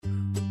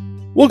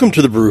Welcome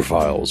to the Brew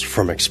Files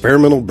from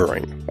Experimental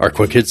Brewing, our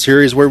quick hit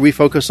series where we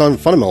focus on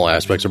fundamental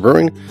aspects of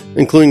brewing,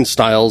 including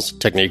styles,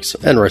 techniques,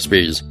 and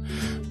recipes.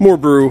 More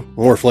brew,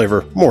 more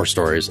flavor, more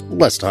stories,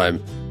 less time,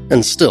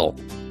 and still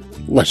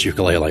less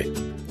ukulele.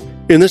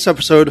 In this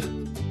episode,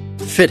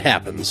 fit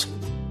happens.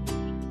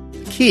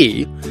 The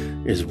key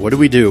is, what do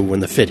we do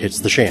when the fit hits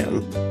the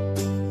shan?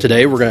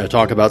 Today we're going to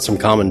talk about some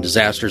common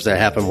disasters that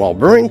happen while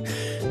brewing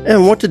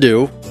and what to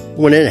do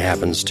when it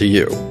happens to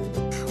you.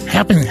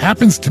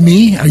 Happens to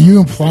me? Are you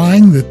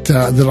implying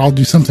that I'll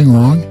do something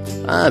wrong?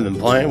 I'm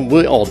implying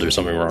we all do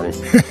something wrong.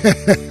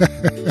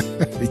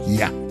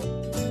 Yeah.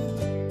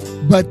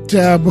 But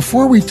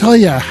before we tell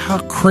you how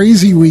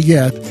crazy we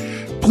get,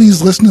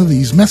 please listen to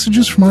these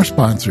messages from our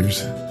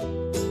sponsors.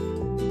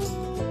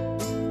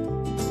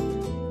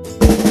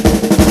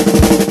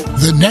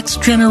 The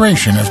next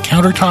generation of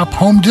countertop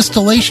home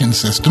distillation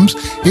systems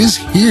is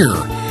here.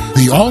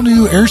 The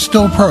all-new Air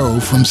Still Pro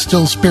from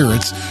Still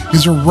Spirits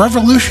is a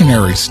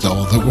revolutionary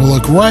still that will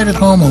look right at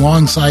home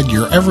alongside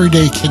your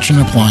everyday kitchen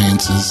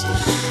appliances.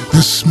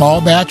 This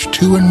small batch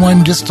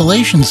 2-in-1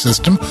 distillation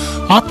system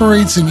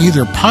operates in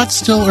either pot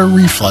still or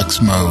reflex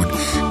mode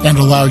and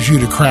allows you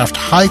to craft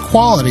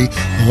high-quality,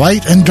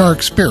 light and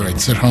dark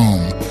spirits at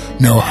home.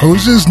 No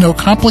hoses, no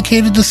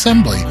complicated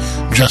assembly,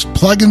 just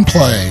plug and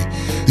play.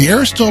 The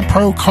Air Still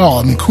Pro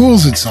column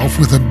cools itself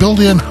with a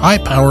built-in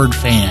high-powered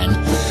fan.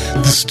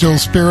 The Still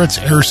Spirits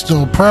Air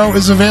Still Pro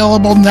is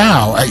available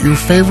now at your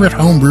favorite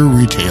homebrew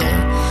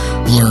retailer.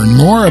 Learn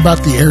more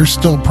about the Air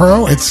Still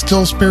Pro at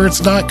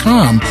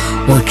stillspirits.com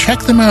or check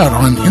them out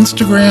on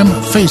Instagram,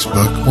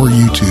 Facebook, or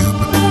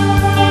YouTube.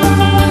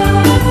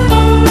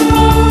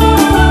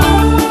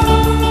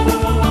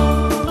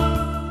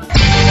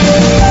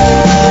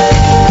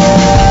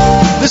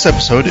 This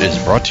episode is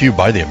brought to you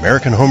by the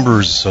American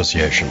Homebrewers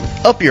Association.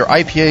 Up your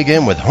IPA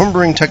game with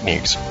homebrewing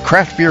techniques,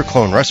 craft beer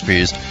clone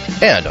recipes,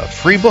 and a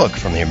free book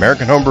from the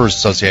American Homebrewers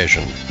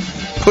Association.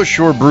 Push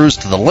your brews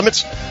to the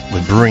limits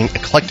with Brewing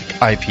Eclectic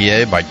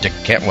IPA by Dick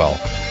Cantwell,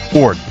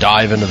 or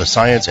dive into the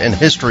science and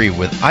history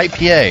with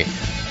IPA,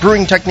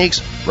 brewing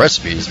techniques,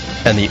 recipes,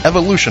 and the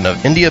evolution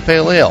of India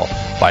Pale Ale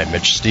by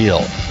Mitch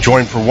Steele.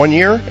 Join for 1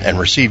 year and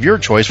receive your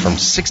choice from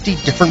 60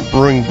 different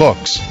brewing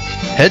books.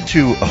 Head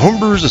to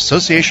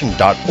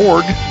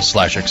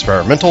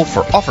homebrewersassociation.org/experimental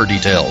for offer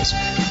details.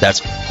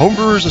 That's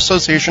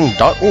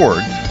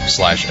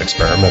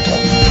homebrewersassociation.org/experimental.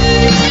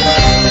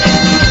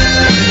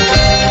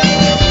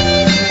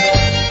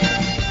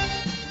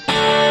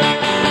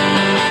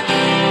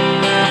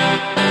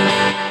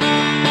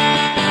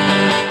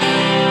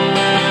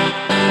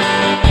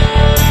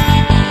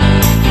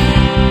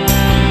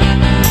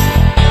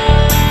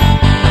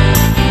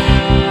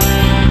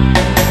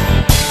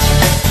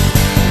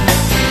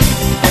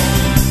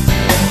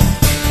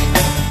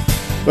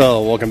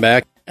 Well, welcome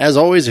back. As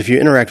always, if you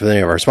interact with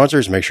any of our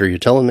sponsors, make sure you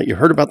tell them that you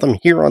heard about them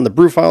here on the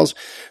Brew Files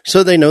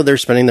so they know they're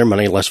spending their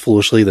money less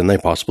foolishly than they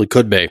possibly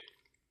could be.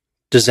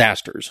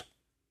 Disasters.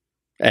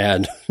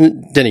 And,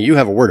 Denny, you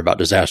have a word about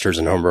disasters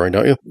in homebrewing,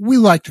 don't you? We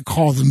like to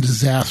call them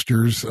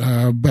disasters,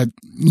 but,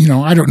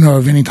 I don't know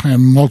of any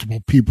time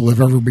multiple people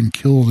have ever been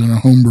killed in a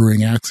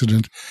homebrewing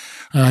accident.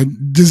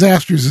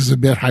 Disasters is a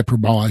bit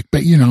hyperbolic,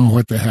 but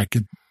what the heck,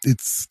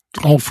 it's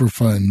all for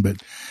fun, but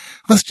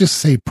let's just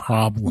say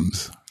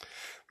problems.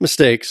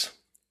 Mistakes,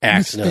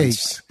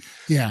 accidents,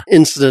 yeah,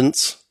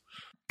 incidents,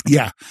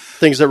 yeah,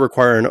 things that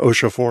require an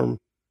OSHA form.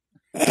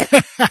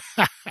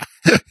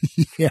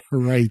 Yeah,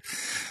 right.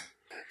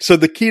 So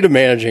the key to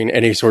managing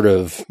any sort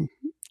of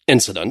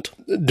incident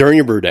during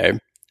your brew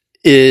day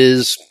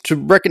is to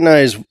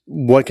recognize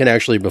what can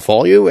actually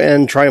befall you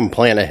and try and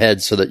plan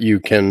ahead so that you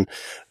can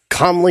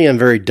calmly and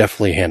very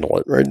deftly handle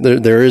it. Right?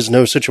 There is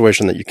no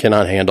situation that you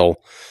cannot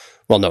handle.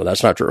 Well, no,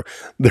 that's not true.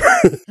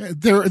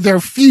 There are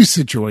few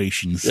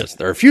situations. Yes,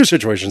 there are a few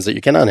situations that you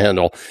cannot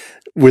handle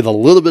with a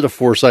little bit of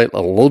foresight,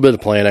 a little bit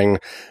of planning,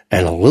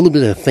 and a little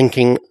bit of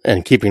thinking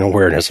and keeping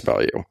awareness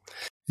about you.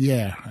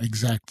 Yeah,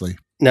 exactly.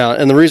 Now,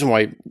 and the reason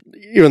why,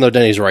 even though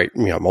Denny's right,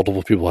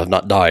 multiple people have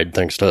not died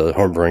thanks to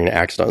homebrewing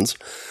accidents.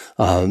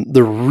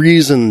 The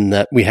reason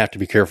that we have to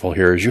be careful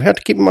here is you have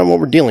to keep in mind what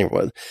we're dealing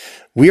with.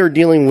 We are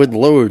dealing with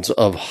loads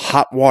of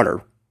hot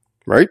water,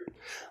 right?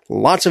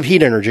 Lots of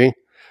heat energy.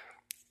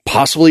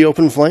 Possibly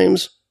open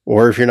flames,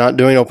 or if you're not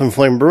doing open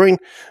flame brewing,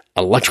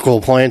 electrical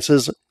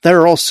appliances that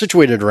are all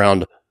situated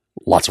around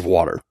lots of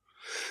water.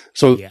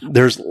 So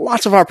There's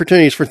lots of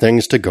opportunities for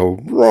things to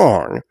go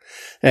wrong.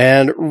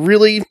 And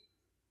really,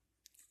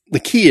 the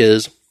key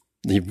is,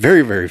 the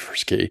very, very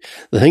first key,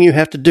 the thing you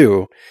have to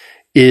do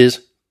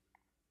is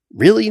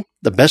really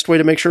the best way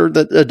to make sure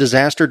that a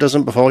disaster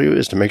doesn't befall you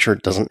is to make sure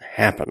it doesn't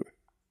happen.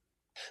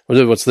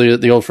 What's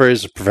the old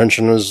phrase?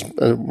 Prevention is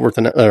worth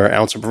an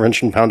ounce of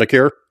prevention, pound of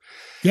cure.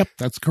 Yep,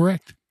 that's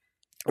correct.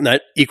 And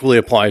that equally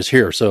applies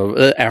here.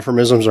 So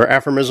aphorisms are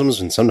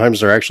aphorisms, and sometimes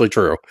they're actually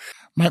true.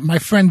 My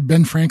friend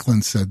Ben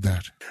Franklin said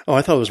that. Oh,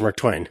 I thought it was Mark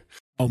Twain.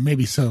 Oh,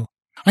 maybe so.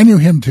 I knew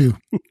him too.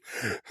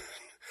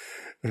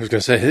 I was going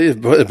to say,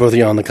 both of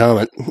you on the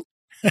comment.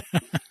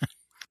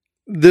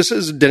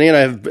 Denny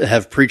and I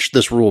have preached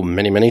this rule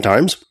many, many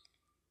times.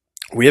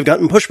 We have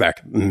gotten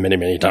pushback many,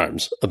 many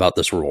times about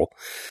this rule.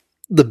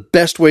 The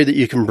best way that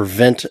you can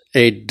prevent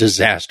a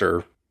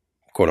disaster,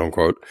 quote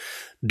unquote,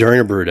 during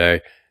a brew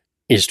day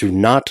is to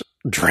not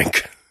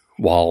drink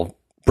while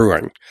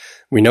brewing.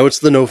 We know it's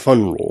the no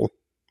fun rule,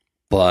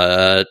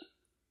 but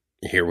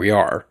here we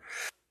are.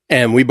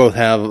 And we both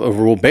have a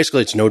rule.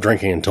 Basically, it's no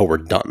drinking until we're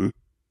done,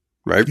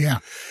 right? Yeah.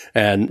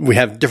 And we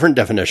have different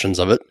definitions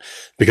of it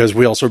because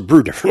we also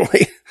brew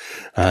differently.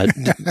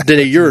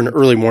 Denny, you're an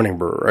early morning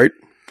brewer, right?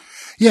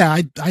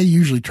 Yeah, I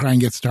usually try and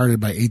get started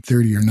by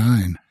 8:30 or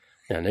 9.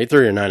 Yeah, and 8:30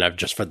 or 9, I've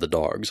just fed the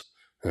dogs.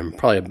 I'm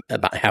probably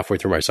about halfway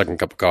through my second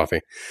cup of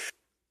coffee.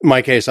 In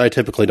my case, I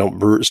typically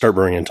don't start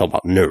brewing until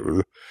about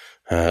noon,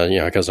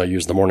 because I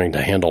use the morning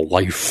to handle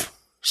life,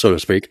 so to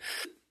speak.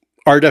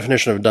 Our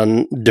definition of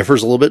done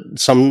differs a little bit,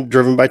 some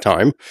driven by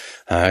time,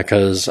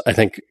 because I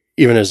think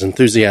even as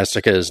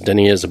enthusiastic as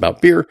Denny is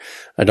about beer,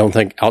 I don't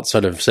think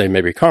outside of, say,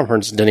 maybe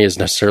conference, Denny is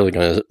necessarily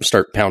going to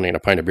start pounding a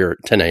pint of beer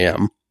at 10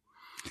 a.m.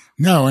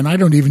 No, and I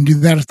don't even do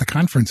that at the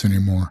conference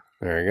anymore.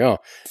 There you go.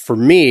 For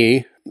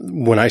me,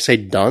 when I say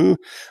done,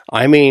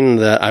 I mean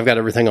that I've got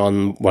everything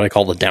on what I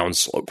call the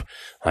downslope.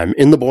 I'm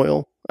in the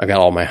boil. I've got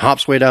all my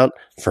hops weighed out.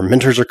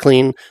 Fermenters are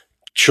clean.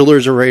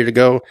 Chillers are ready to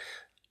go.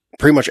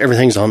 Pretty much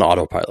everything's on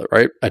autopilot,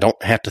 right? I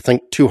don't have to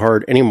think too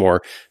hard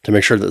anymore to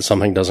make sure that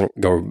something doesn't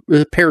go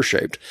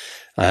pear-shaped.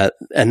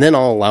 And then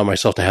I'll allow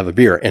myself to have a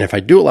beer. And if I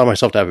do allow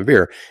myself to have a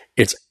beer,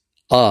 it's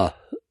a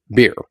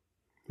beer.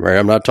 Right?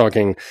 I'm not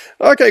talking,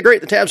 okay, great,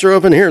 the taps are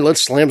open here,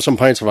 let's slam some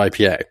pints of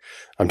IPA.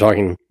 I'm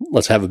talking,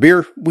 let's have a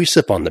beer, we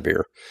sip on the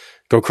beer.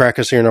 Go crack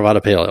a Sierra Nevada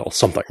Pale Ale,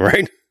 something,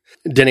 right?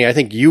 Denny, I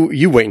think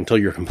you wait until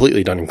you're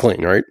completely done and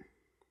clean, right?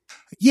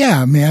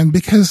 Yeah, man,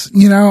 because,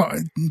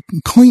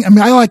 clean,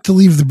 I like to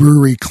leave the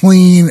brewery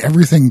clean,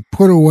 everything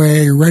put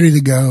away, ready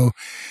to go.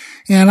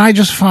 And I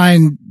just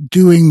find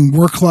doing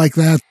work like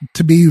that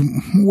to be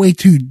way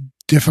too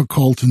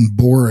difficult and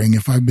boring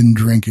if I've been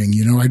drinking.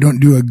 I don't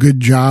do a good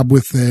job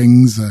with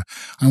things.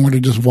 I want to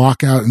just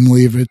walk out and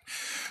leave it.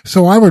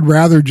 So I would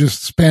rather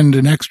just spend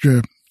an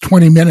extra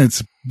 20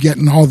 minutes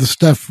getting all the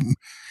stuff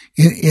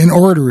in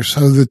order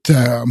so that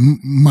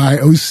my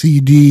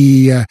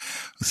OCD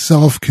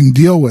self can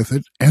deal with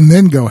it and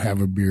then go have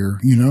a beer,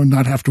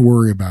 not have to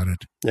worry about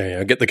it.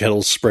 Yeah, get the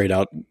kettles sprayed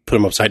out, put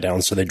them upside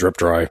down so they drip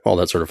dry, all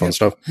that sort of fun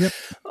stuff. Yep.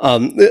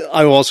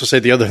 I will also say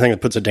the other thing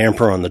that puts a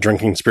damper on the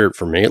drinking spirit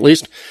for me, at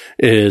least,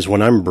 is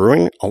when I'm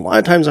brewing, a lot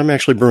of times I'm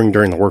actually brewing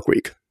during the work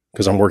week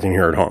because I'm working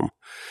here at home.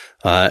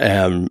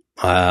 And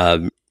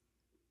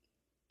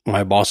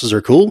my bosses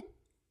are cool.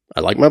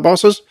 I like my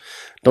bosses.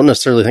 Don't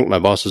necessarily think my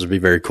bosses would be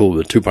very cool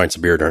with 2 pints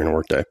of beer during a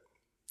workday.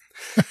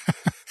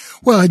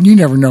 Well, and you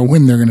never know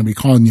when they're going to be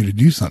calling you to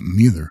do something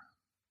either.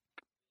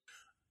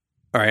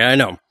 All right, I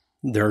know.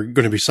 There are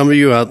going to be some of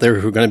you out there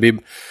who are going to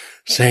be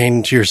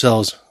saying to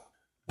yourselves,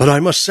 but I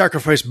must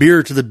sacrifice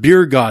beer to the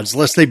beer gods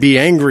lest they be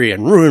angry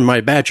and ruin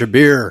my batch of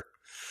beer.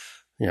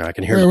 I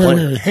can hear the plan.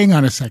 Wait, hang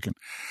on a second.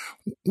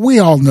 We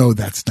all know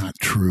that's not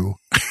true.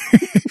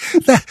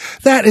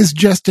 That is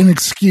just an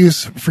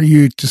excuse for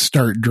you to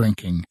start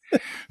drinking.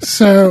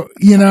 So,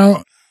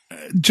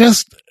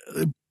 just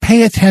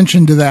pay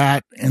attention to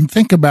that and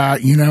think about,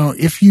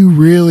 if you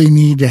really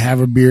need to have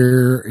a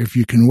beer, if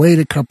you can wait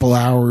a couple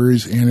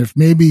hours, and if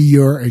maybe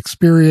your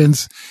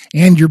experience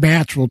and your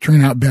batch will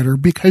turn out better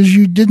because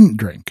you didn't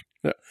drink.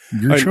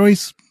 Your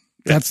choice.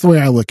 That's the way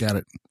I look at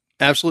it.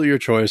 Absolutely your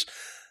choice.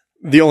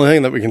 The only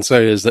thing that we can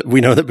say is that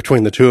we know that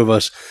between the two of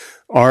us,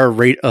 our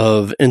rate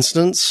of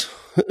incidents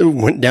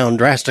went down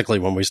drastically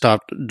when we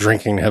stopped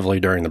drinking heavily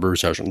during the brew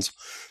sessions.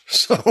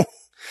 So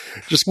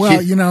just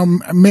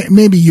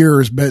maybe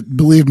yours, but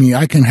believe me,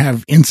 I can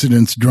have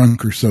incidents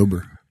drunk or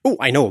sober. Oh,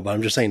 I know, but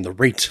I'm just saying the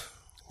rate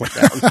went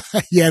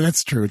down. Yeah,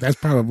 that's true. That's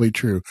probably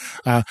true.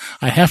 I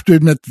have to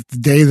admit that the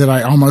day that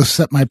I almost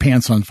set my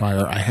pants on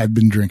fire, I had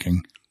been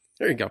drinking.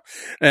 There you go.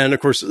 And of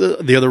course,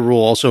 the other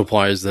rule also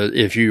applies that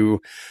if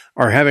you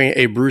are having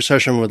a brew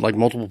session with like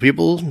multiple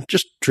people,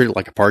 just treat it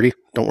like a party.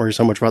 Don't worry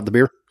so much about the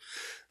beer.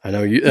 I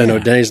know I know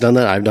Denny's done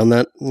that. I've done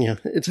that.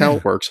 It's how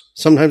it works.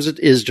 Sometimes it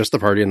is just the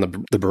party and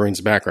the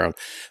brewing's background.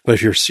 But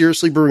if you're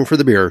seriously brewing for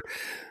the beer,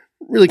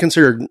 really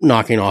consider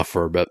knocking off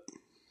for a bit.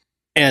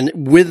 And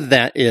with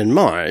that in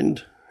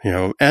mind,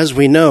 as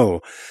we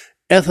know,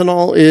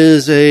 ethanol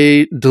is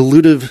a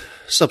dilutive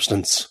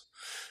substance.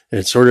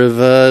 It sort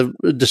of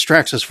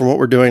distracts us from what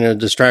we're doing, and it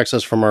distracts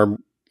us from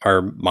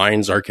our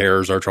minds, our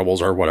cares, our troubles,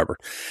 or whatever.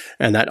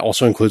 And that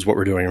also includes what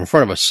we're doing in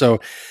front of us. So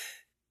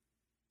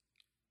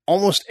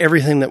almost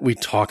everything that we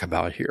talk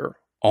about here,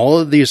 all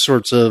of these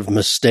sorts of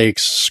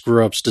mistakes,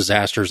 screw-ups,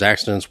 disasters,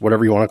 accidents,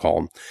 whatever you want to call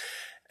them,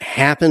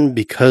 happen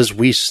because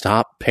we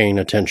stop paying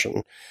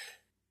attention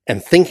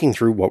and thinking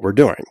through what we're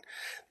doing.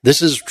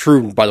 This is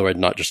true, by the way,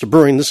 not just to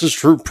brewing. This is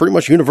true pretty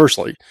much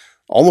universally.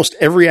 Almost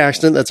every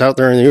accident that's out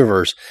there in the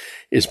universe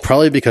is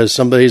probably because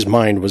somebody's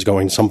mind was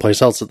going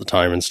someplace else at the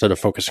time instead of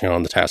focusing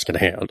on the task at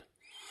hand.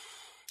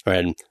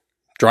 And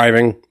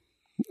driving,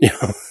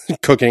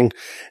 cooking,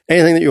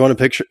 anything that you want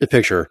to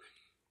picture,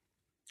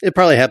 It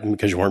probably happened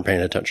because you weren't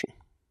paying attention.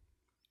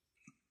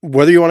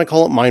 Whether you want to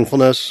call it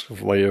mindfulness,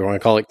 whether you want to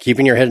call it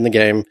keeping your head in the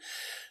game,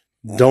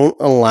 don't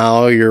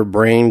allow your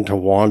brain to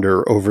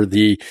wander over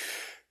the,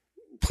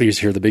 please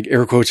hear the big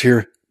air quotes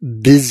here,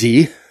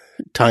 busy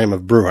time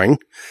of brewing,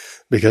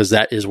 because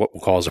that is what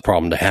will cause a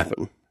problem to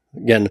happen.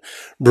 Again,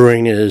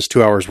 brewing is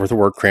 2 hours worth of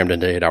work crammed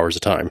into 8 hours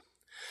of time.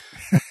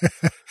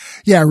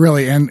 Yeah,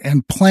 really.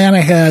 And plan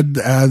ahead.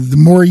 The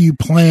more you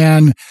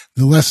plan,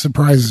 the less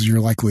surprises you're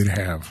likely to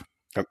have.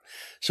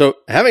 So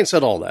having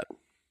said all that,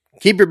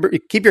 keep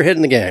your head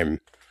in the game,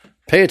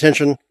 pay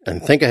attention,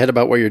 and think ahead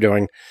about what you're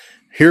doing.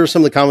 Here are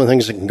some of the common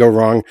things that can go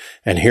wrong,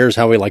 and here's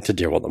how we like to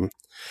deal with them.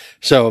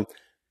 So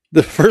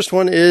the first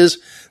one is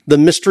the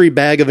mystery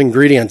bag of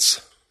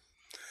ingredients.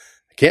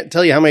 I can't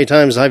tell you how many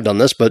times I've done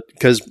this, but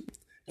because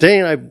Danny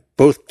and I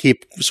both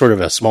keep sort of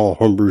a small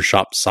homebrew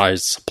shop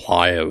sized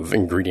supply of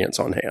ingredients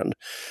on hand.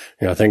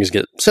 Things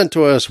get sent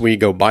to us. We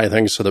go buy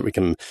things so that we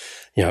can,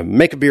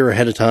 make a beer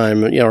ahead of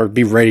time, or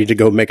be ready to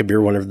go make a beer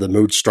whenever the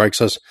mood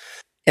strikes us.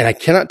 And I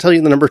cannot tell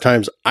you the number of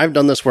times I've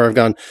done this where I've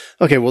gone,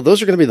 okay, well,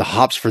 those are going to be the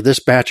hops for this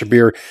batch of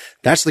beer.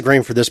 That's the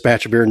grain for this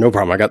batch of beer. No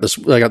problem. I got this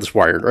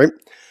wired, right?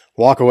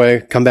 Walk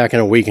away, come back in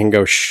a week and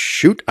go,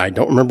 shoot, I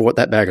don't remember what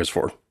that bag is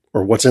for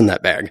or what's in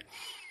that bag.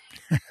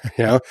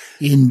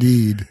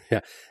 Indeed.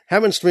 Yeah.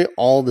 Happens to me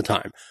all the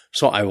time.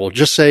 So I will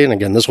just say, and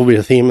again, this will be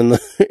a theme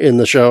in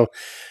the show,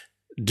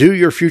 do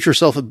your future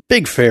self a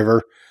big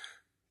favor.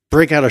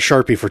 Break out a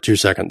Sharpie for 2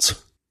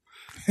 seconds.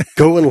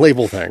 Go and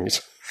label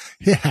things.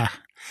 Yeah.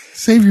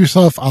 Save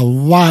yourself a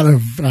lot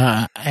of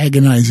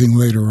agonizing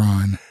later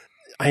on.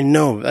 I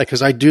know,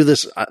 because I do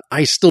this.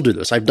 I still do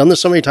this. I've done this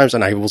so many times,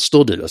 and I will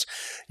still do this.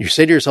 You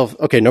say to yourself,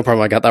 okay, no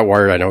problem. I got that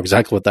wired. I know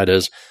exactly what that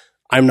is.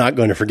 I'm not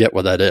going to forget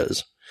what that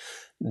is.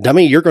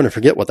 Dummy, you're going to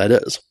forget what that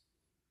is.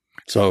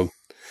 So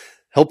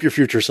help your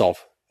future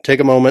self. Take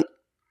a moment.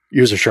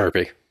 Use a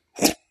Sharpie.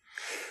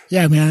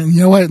 Yeah, man.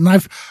 You know what? And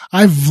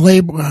I've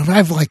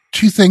like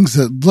 2 things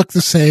that look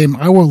the same.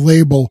 I will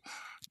label,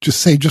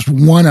 just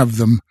one of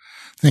them,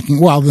 thinking,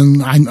 well,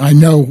 then I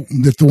know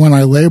that the one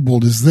I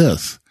labeled is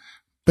this,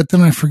 but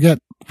then I forget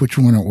which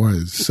one it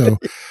was. So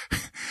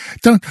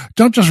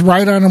don't just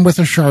write on them with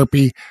a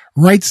Sharpie.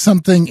 Write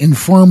something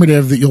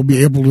informative that you'll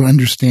be able to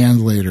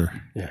understand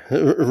later. Yeah.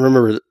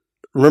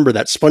 Remember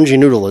that spongy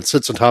noodle that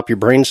sits atop your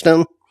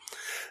brainstem?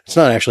 It's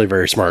not actually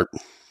very smart.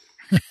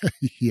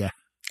 Yeah.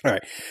 All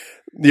right.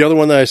 The other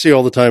one that I see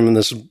all the time, and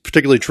this is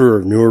particularly true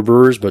of newer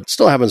brewers, but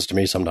still happens to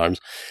me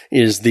sometimes,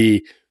 is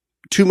the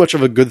too much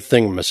of a good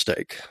thing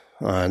mistake.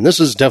 And this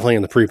is definitely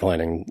in the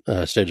pre-planning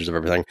stages of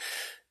everything,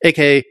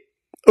 aka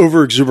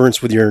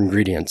over-exuberance with your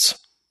ingredients.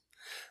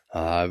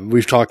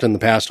 We've talked in the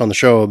past on the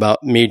show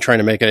about me trying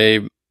to make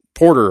a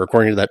porter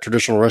according to that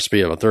traditional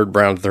recipe of a third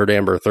brown, third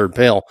amber, third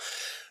pale,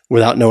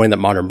 without knowing that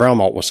modern brown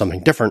malt was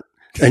something different,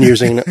 and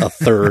using a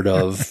third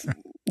of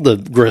the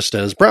grist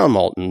as brown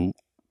malt and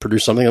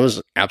produce something that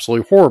was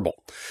absolutely horrible.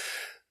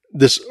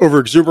 This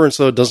overexuberance,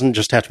 though, doesn't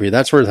just have to be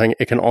that sort of thing.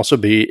 It can also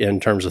be in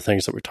terms of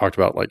things that we talked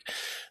about, like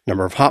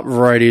number of hop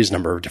varieties,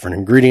 number of different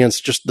ingredients,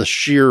 just the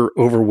sheer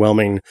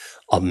overwhelming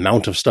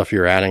amount of stuff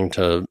you're adding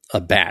to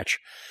a batch.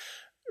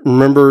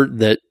 Remember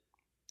that,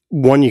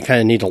 1, you kind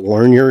of need to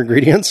learn your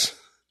ingredients,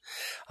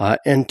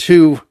 and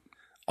 2,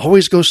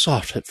 always go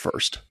soft at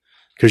first,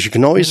 because you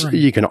can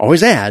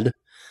always add,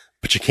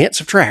 but you can't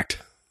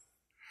subtract.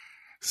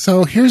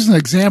 So here's an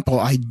example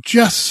I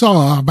just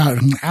saw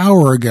about an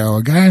hour ago.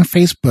 A guy on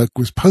Facebook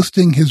was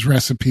posting his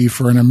recipe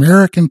for an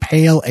American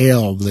pale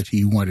ale that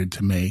he wanted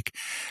to make,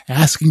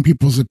 asking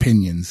people's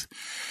opinions.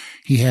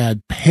 He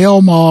had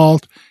pale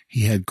malt,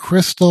 he had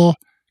crystal,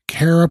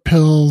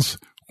 carapils,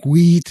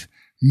 wheat,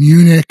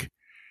 Munich,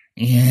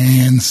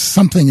 and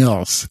something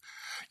else,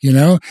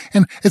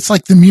 and it's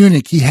like the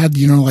Munich, he had,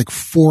 like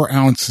 4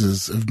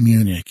 ounces of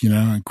Munich,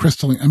 and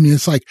crystal. I mean,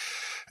 it's like,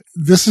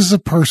 this is a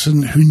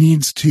person who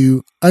needs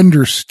to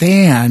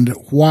understand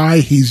why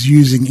he's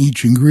using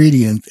each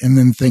ingredient and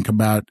then think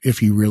about if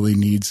he really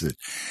needs it.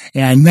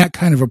 And that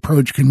kind of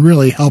approach can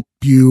really help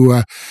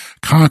you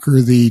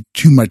conquer the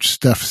too much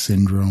stuff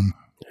syndrome.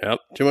 Yep.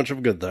 Too much of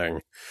a good thing.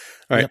 All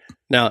right. Yep.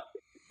 Now,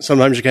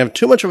 sometimes you can have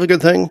too much of a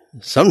good thing.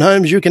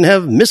 Sometimes you can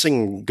have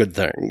missing good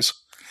things.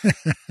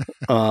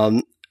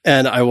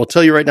 And I will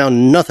tell you right now,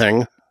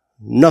 nothing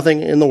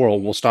in the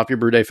world will stop your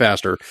brew day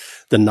faster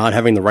than not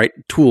having the right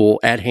tool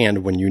at hand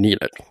when you need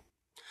it.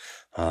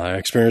 I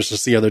experienced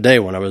this the other day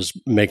when I was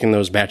making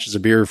those batches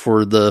of beer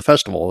for the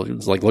festival. It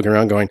was like looking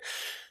around going,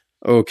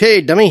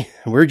 okay, dummy,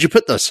 where'd you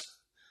put this?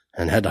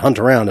 And had to hunt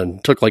around,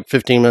 and took like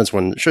 15 minutes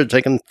when it should have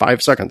taken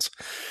 5 seconds.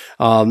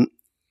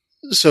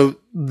 So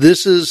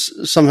this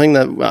is something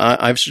that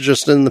I've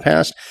suggested in the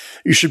past.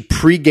 You should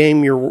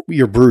pre-game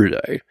your brew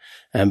day.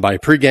 And by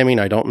pre-gaming,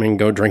 I don't mean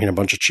go drinking a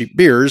bunch of cheap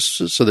beers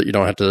so that you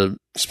don't have to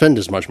spend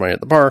as much money at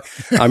the bar.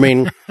 I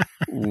mean,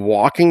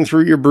 walking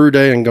through your brew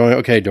day and going,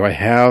 okay, do I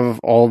have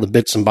all the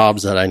bits and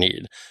bobs that I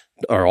need?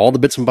 Are all the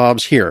bits and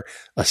bobs here?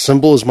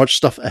 Assemble as much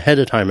stuff ahead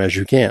of time as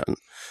you can.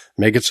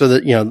 Make it so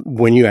that,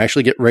 when you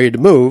actually get ready to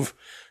move,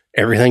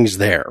 everything's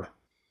there.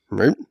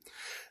 Right?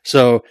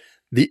 So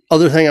the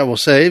other thing I will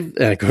say, and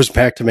it goes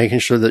back to making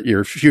sure that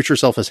your future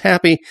self is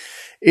happy,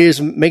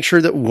 is make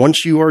sure that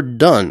once you are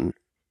done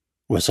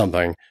with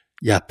something,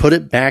 put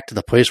it back to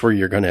the place where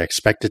you're going to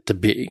expect it to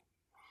be.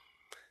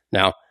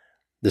 Now,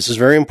 this is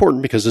very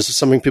important because this is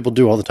something people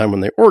do all the time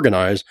when they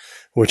organize,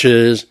 which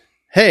is,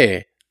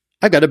 hey,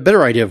 I've got a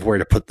better idea of where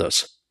to put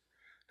this.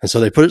 And so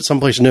they put it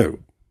someplace new.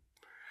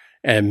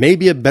 And it may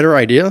be a better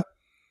idea,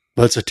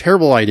 but it's a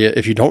terrible idea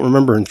if you don't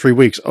remember in 3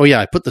 weeks, oh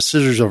yeah, I put the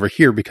scissors over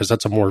here because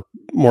that's a more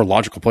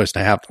logical place to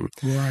have them.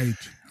 Right.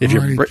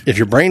 If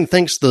your brain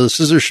thinks the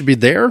scissors should be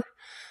there,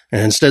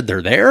 and instead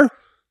they're there,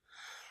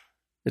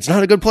 it's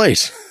not a good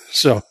place.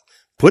 So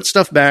put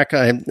stuff back.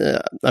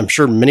 I'm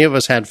sure many of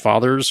us had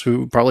fathers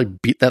who probably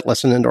beat that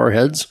lesson into our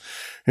heads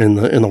in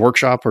the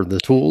workshop or the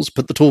tools.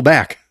 Put the tool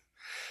back.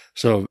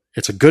 So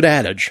it's a good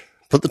adage.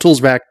 Put the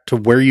tools back to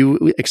where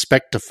you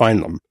expect to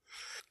find them.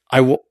 I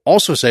will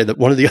also say that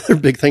one of the other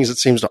big things that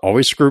seems to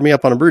always screw me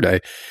up on a brew day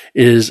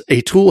is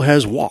a tool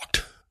has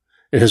walked.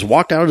 It has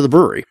walked out of the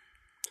brewery.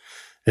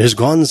 It has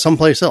gone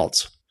someplace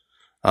else.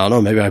 I don't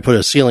know. Maybe I put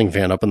a ceiling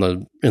fan up in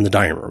the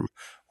dining room.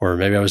 Or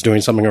maybe I was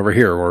doing something over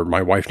here, or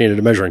my wife needed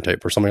a measuring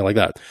tape or something like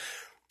that.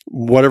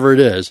 Whatever it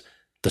is,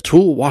 the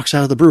tool walks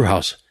out of the brew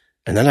house,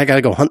 and then I got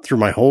to go hunt through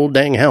my whole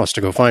dang house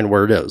to go find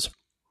where it is.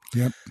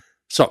 Yep.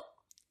 So,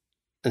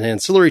 an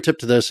ancillary tip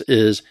to this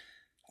is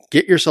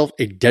get yourself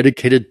a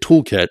dedicated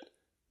toolkit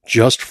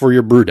just for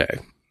your brew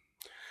day.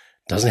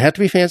 Doesn't have to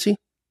be fancy.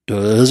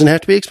 Doesn't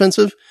have to be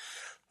expensive.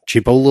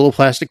 Cheapo little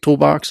plastic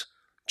toolbox.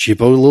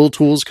 Cheapo little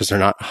tools because they're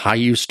not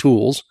high-use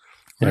tools.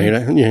 Right.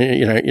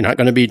 You're not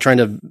going to be trying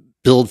to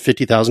build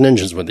 50,000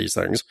 engines with these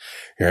things.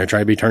 You're going to try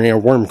to be turning a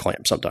worm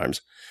clamp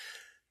sometimes.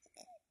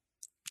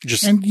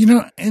 And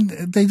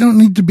they don't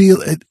need to be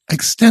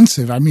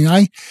extensive. I mean,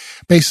 I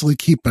basically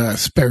keep a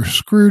spare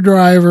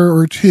screwdriver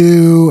or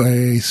two,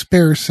 a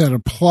spare set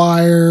of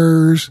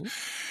pliers,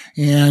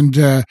 and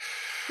I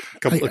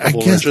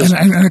guess,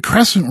 and a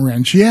crescent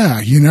wrench. Yeah,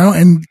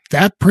 and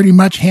that pretty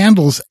much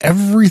handles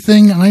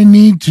everything I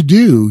need to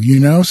do,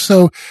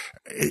 so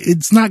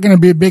it's not going to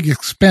be a big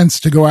expense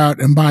to go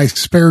out and buy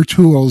spare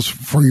tools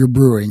for your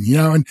brewing,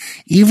 and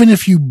even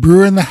if you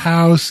brew in the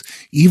house,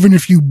 even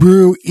if you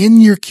brew in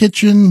your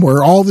kitchen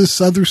where all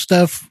this other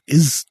stuff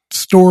is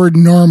stored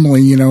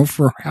normally,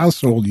 for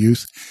household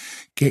use,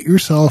 get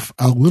yourself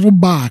a little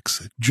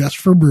box just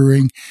for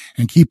brewing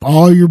and keep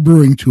all your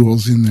brewing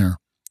tools in there.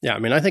 Yeah. I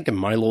mean, I think in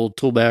my little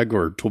tool bag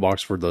or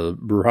toolbox for the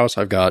brew house,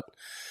 I've got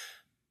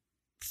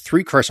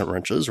 3 crescent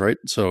wrenches, right?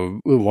 So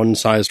 1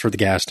 size for the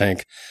gas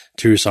tank,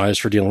 2 size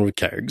for dealing with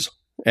kegs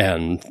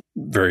and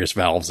various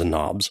valves and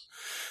knobs.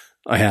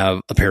 I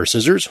have a pair of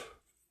scissors,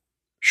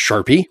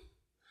 Sharpie,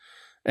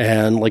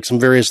 and like some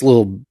various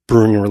little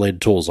brewing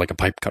related tools like a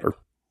pipe cutter,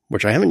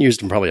 which I haven't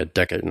used in probably a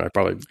decade and I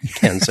probably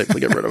can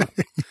safely get rid of.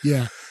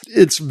 Yeah.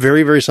 It's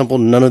very, very simple.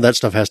 None of that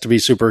stuff has to be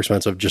super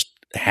expensive. Just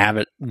have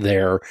it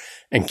there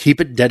and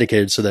keep it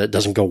dedicated so that it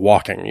doesn't go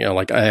walking.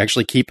 Like I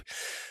actually keep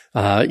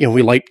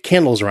we light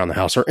candles around the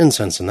house or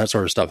incense and that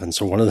sort of stuff. And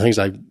so one of the things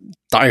I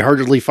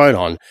die-heartedly fight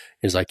on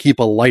is I keep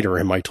a lighter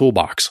in my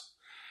toolbox.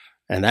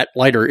 And that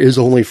lighter is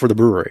only for the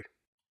brewery.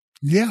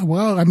 Yeah,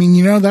 well, I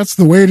mean, that's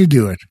the way to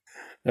do it.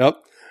 Yep.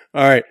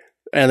 All right.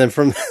 And then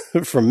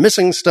from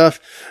missing stuff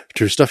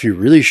to stuff you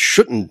really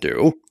shouldn't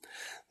do,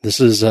 this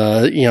is,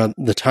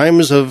 the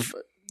times of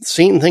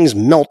seeing things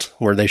melt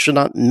where they should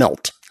not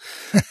melt.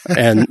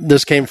 And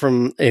this came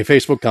from a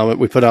Facebook comment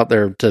we put out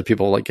there to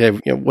people like, hey,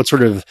 what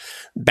sort of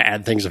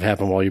bad things have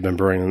happened while you've been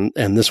brewing?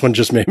 And this one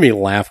just made me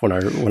laugh when I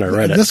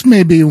read it. This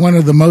may be one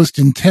of the most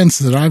intense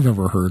that I've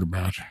ever heard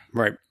about.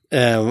 Right.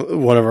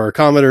 One of our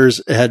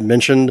commenters had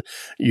mentioned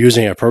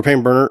using a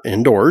propane burner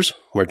indoors,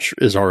 which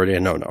is already a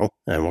no-no,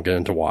 and we'll get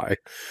into why.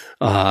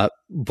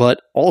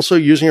 But also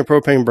using a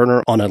propane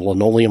burner on a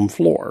linoleum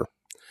floor,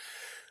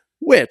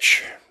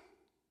 which,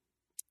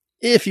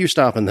 if you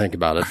stop and think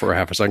about it for a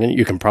half a second,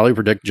 you can probably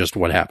predict just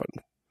what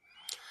happened.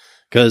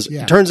 Because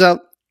It turns out,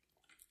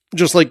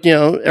 just like,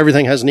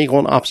 everything has an equal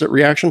and opposite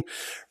reaction,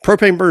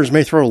 propane burners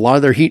may throw a lot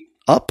of their heat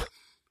up,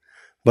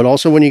 but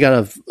also when you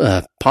got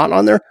a pot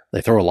on there,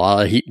 they throw a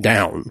lot of heat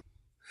down.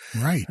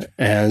 Right.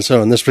 And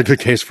so in this particular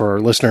case for our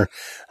listener,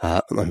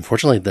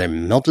 unfortunately, they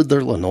melted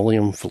their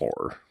linoleum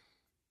floor.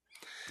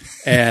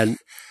 And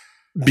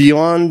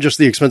beyond just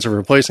the expense of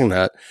replacing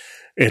that,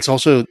 it's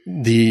also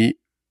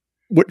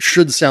what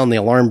should sound the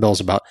alarm bells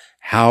about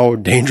how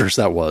dangerous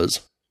that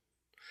was.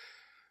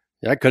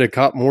 That could have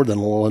caught more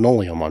than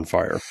linoleum on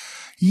fire.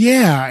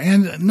 Yeah,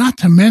 and not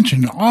to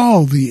mention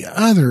all the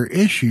other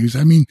issues.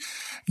 I mean,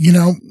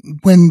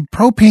 when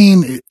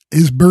propane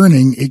is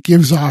burning, it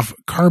gives off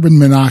carbon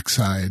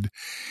monoxide,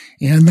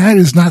 and that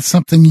is not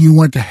something you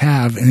want to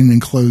have in an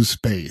enclosed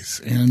space.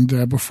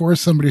 And before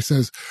somebody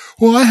says,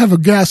 well, I have a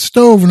gas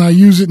stove and I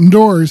use it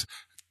indoors,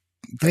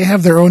 they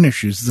have their own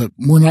issues that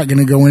we're not going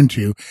to go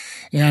into.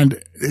 And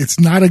it's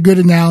not a good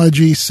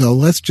analogy, so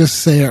let's just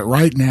say it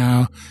right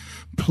now.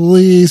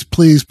 Please,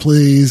 please,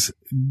 please,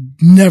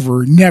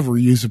 never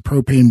use a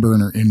propane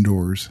burner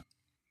indoors.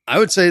 I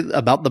would say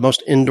about the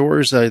most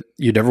indoors that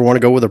you'd ever want to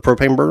go with a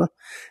propane burner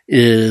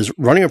is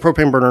running a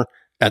propane burner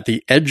at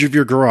the edge of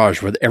your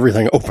garage with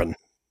everything open.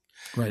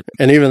 Right.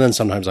 And even then,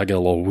 sometimes I get a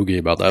little woogie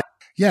about that.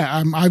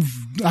 Yeah,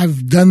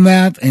 I've done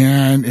that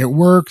and it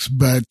works,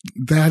 but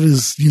that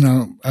is,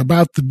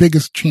 about the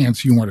biggest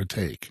chance you want to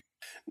take.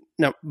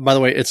 Now, by the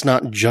way, it's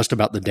not just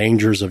about the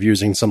dangers of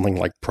using something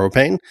like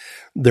propane.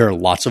 There are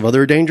lots of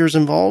other dangers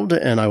involved,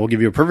 and I will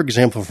give you a perfect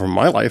example from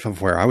my life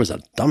of where I was a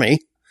dummy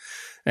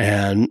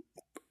and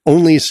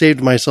only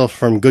saved myself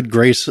from good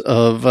grace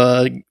of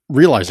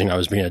realizing I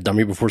was being a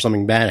dummy before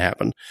something bad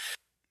happened.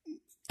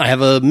 I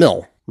have a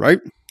mill, right?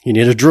 You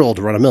need a drill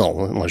to run a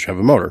mill unless you have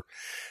a motor.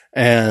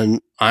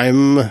 And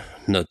I'm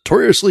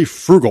notoriously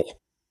frugal.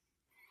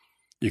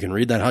 You can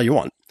read that how you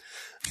want.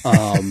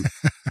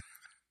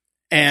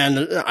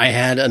 And I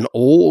had an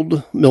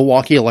old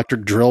Milwaukee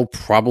electric drill,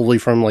 probably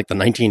from like the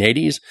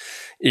 1980s.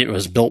 It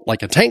was built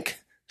like a tank,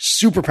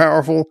 super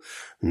powerful,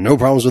 no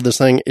problems with this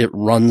thing. It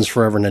runs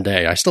forever and a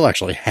day. I still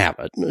actually have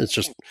it. It's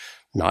just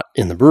not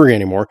in the brewery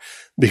anymore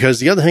because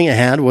the other thing it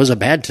had was a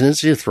bad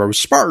tendency to throw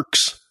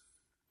sparks.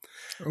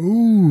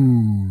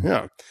 Ooh.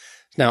 Yeah.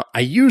 Now, I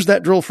used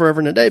that drill forever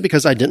and a day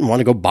because I didn't want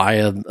to go buy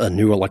a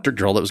new electric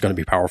drill that was going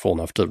to be powerful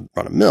enough to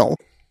run a mill.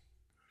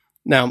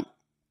 Now,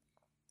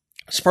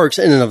 sparks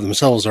in and of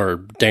themselves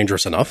are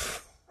dangerous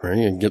enough. Right?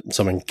 You get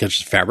something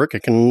catches fabric,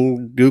 it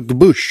can do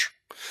gaboosh.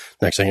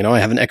 Next thing you know, I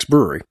have an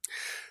ex-brewery.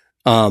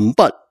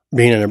 But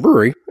being in a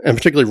brewery, and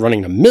particularly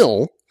running a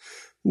mill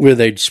with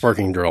a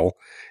sparking drill,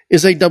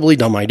 is a doubly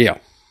dumb idea.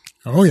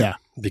 Oh, yeah.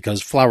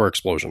 Because flower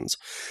explosions.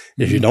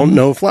 If you don't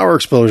know flower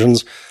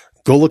explosions,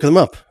 go look them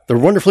up. They're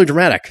wonderfully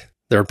dramatic.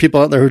 There are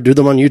people out there who do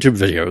them on YouTube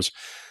videos.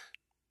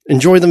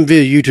 Enjoy them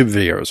via YouTube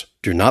videos.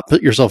 Do not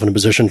put yourself in a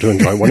position to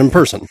enjoy one in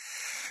person.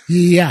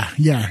 Yeah.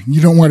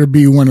 You don't want to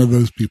be one of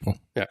those people.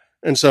 Yeah.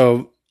 And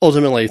so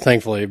ultimately,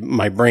 thankfully,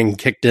 my brain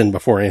kicked in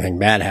before anything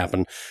bad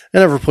happened,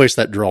 and I've replaced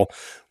that drill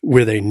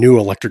with a new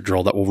electric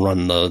drill that will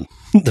run the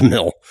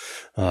mill.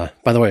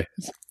 By the way,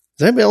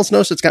 does anybody else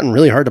notice it's gotten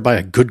really hard to buy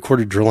a good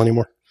corded drill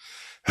anymore?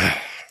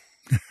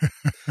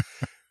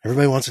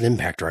 Everybody wants an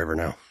impact driver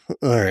now.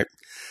 All right.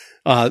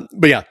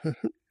 But yeah,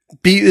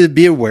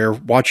 be aware,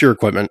 watch your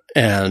equipment.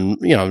 And,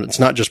 it's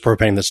not just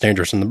propane that's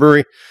dangerous in the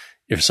brewery.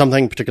 If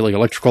something, particularly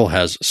electrical,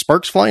 has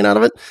sparks flying out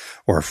of it,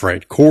 or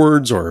frayed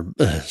cords, or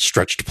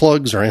stretched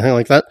plugs, or anything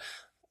like that,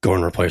 go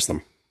and replace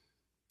them.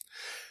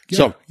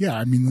 Yeah.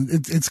 I mean,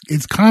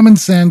 it's common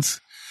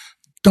sense.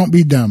 Don't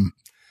be dumb.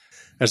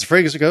 As the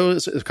phrase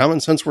goes, if common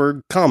sense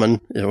were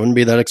common, it wouldn't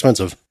be that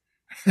expensive.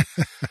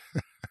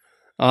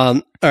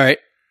 All right.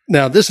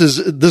 Now this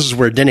is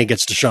where Denny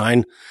gets to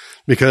shine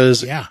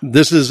because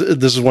this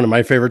is one of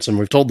my favorites, and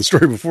we've told the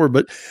story before,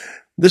 but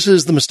this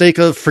is the mistake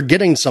of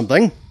forgetting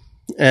something.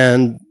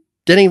 And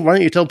Denny, why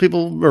don't you tell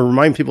people or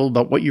remind people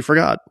about what you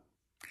forgot?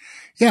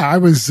 Yeah, I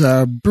was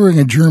brewing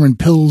a German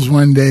Pils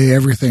one day.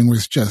 Everything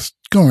was just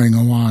going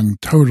along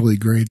totally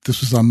great.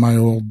 This was on my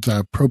old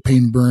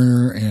propane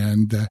burner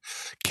and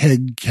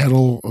keg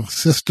kettle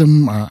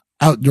system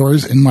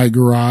outdoors in my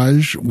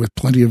garage with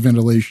plenty of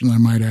ventilation, I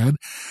might add.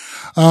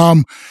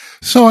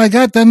 So I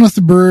got done with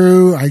the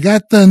brew. I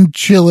got done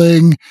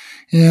chilling,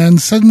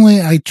 and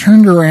suddenly I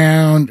turned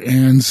around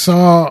and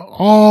saw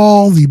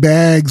all the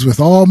bags with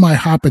all my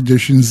hop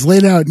additions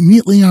laid out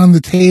neatly on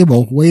the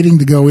table waiting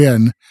to go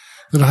in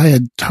that I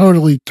had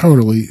totally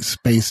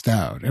spaced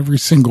out. Every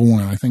single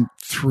one. I think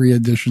 3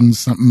 additions,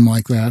 something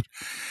like that.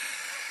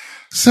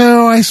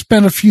 So I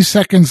spent a few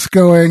seconds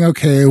going,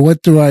 okay,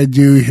 what do I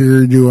do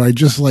here? Do I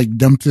just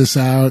dump this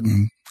out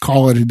and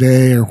call it a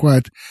day or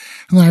what?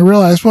 And then I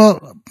realized,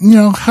 well,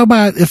 how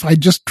about if I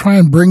just try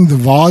and bring the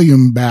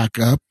volume back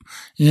up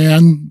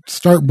and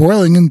start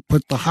boiling and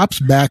put the hops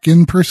back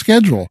in per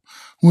schedule,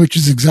 which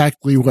is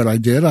exactly what I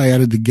did. I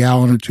added a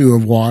gallon or 2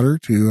 of water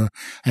to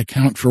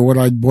account for what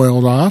I'd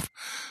boiled off,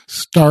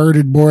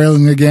 started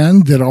boiling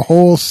again, did a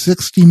whole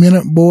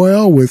 60-minute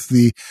boil with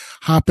the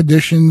hop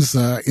additions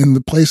in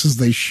the places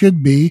they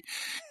should be,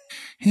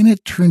 and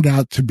it turned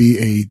out to be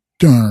a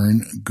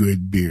darn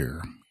good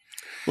beer.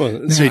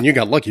 Well, see, you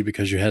got lucky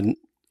because you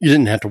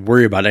didn't have to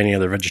worry about any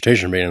other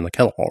vegetation being in the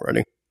kettle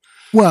already.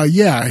 Well,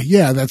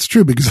 yeah, that's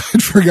true because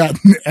I'd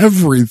forgotten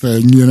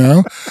everything,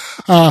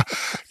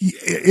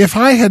 If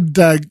I had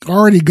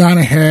already gone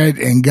ahead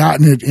and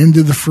gotten it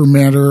into the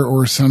fermenter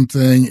or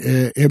something,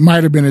 it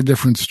might have been a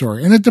different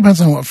story. And it depends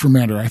on what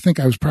fermenter. I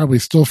think I was probably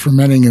still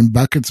fermenting in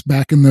buckets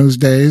back in those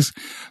days.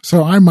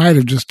 So I might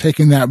have just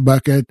taken that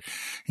bucket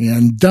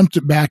and dumped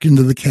it back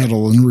into the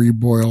kettle and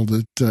reboiled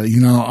it.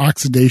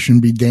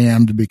 Oxidation be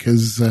damned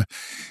because,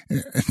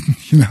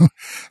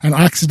 an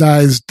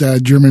oxidized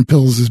German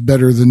Pils is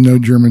better than no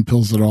German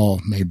Pils at all,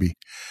 maybe.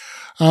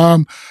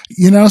 So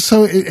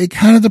it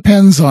kind of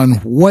depends on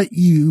what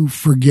you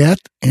forget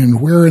and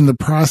where in the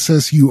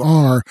process you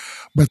are.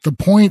 But the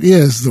point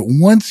is that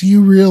once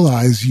you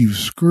realize you've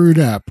screwed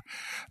up,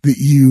 that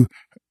you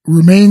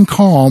remain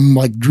calm,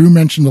 like Drew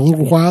mentioned a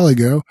little while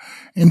ago,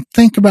 and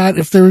think about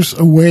if there's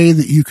a way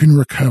that you can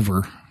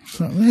recover.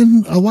 So,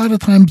 and a lot of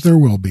times there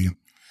will be.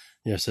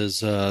 Yes, as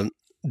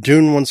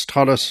Dune once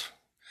taught us,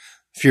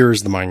 fear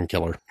is the mind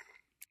killer.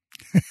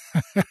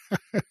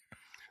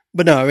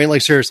 But no, I mean,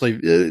 like, seriously,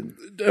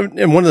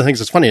 and one of the things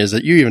that's funny is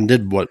that you even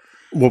did what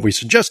we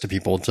suggest to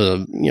people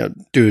to,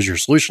 do as your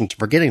solution to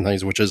forgetting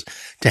things, which is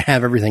to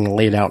have everything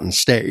laid out and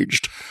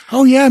staged.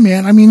 Oh, yeah,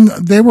 man. I mean,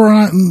 they were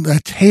on a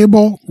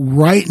table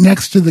right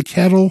next to the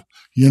kettle,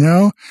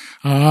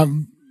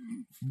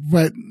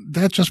 but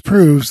that just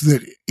proves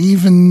that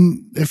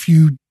even if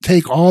you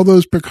take all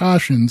those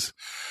precautions,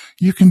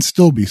 you can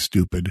still be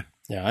stupid.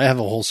 Yeah, I have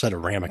a whole set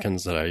of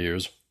ramekins that I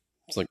use.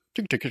 It's like,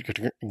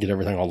 get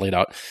everything all laid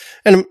out.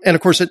 And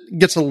of course, it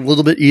gets a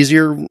little bit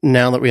easier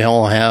now that we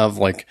all have,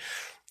 like,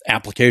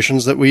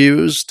 applications that we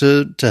use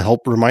to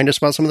help remind us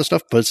about some of the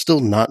stuff, but it's still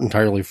not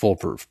entirely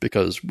foolproof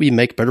because we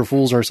make better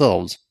fools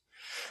ourselves.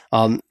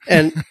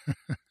 And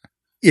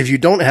if you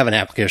don't have an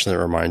application that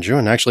reminds you,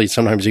 and actually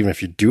sometimes even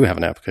if you do have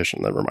an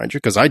application that reminds you,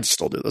 because I'd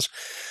still do this,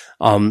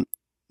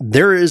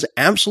 there is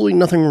absolutely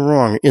nothing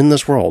wrong in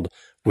this world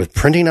with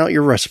printing out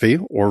your recipe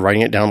or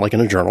writing it down like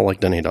in a journal like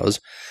Denny does,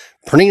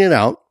 printing it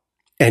out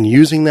and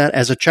using that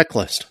as a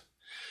checklist.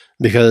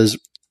 Because,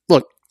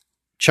 look,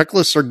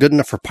 checklists are good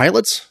enough for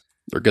pilots.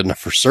 They're good enough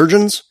for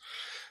surgeons.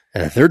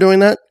 And if they're doing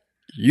that,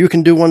 you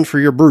can do one for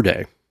your brew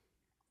day.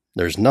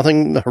 There's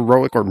nothing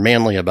heroic or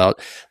manly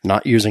about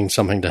not using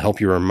something to help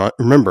you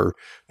remember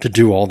to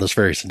do all these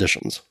various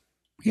additions.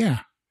 Yeah.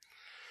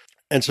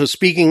 And so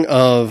speaking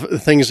of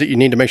things that you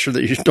need to make sure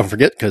that you don't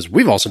forget, because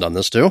we've also done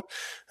this too,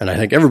 and I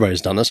think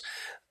everybody's done this,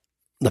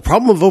 the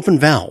problem of open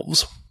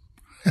valves.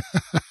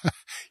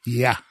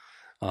 Yeah.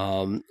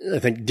 I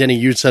think, Denny,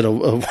 you said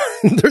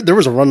there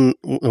was a run,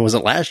 was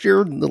it last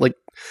year? Like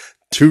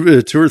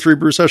two or three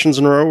brew sessions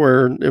in a row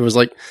where it was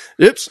like,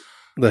 oops,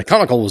 the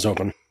conical was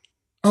open.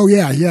 Oh,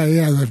 yeah.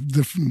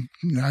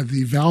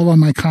 The valve on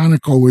my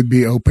conical would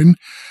be open,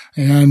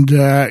 and,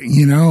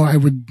 I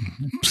would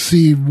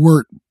see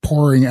wort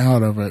pouring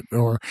out of it,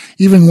 or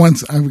even one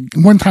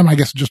time, I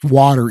guess, just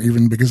water,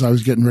 even because I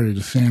was getting ready to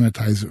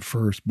sanitize it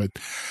first. But,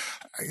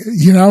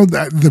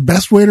 the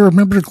best way to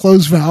remember to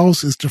close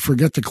valves is to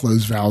forget to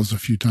close valves a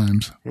few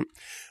times.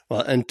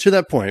 Well, and to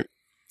that point,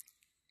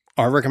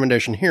 our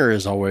recommendation here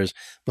is always,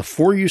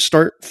 before you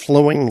start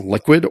flowing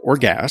liquid or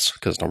gas,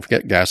 because don't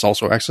forget, gas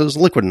also acts as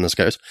liquid in this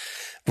case,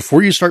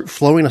 before you start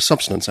flowing a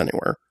substance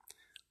anywhere,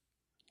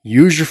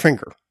 use your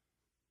finger.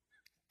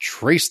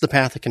 Trace the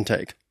path it can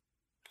take.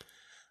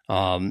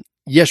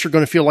 Yes, you're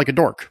going to feel like a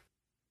dork.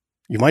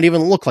 You might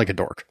even look like a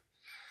dork.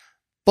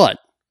 But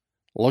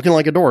looking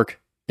like a dork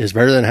is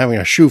better than having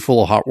a shoe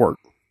full of hot wort.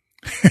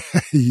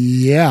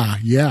 Yeah.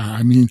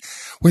 I mean,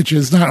 which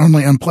is not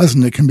only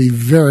unpleasant, it can be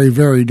very,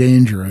 very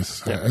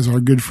dangerous, as our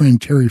good friend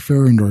Terry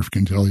Ferendorf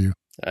can tell you.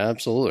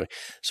 Absolutely.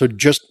 So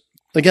just,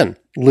 again,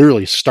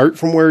 literally start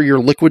from where your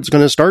liquid's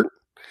going to start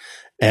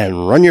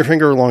and run your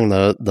finger along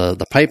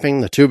the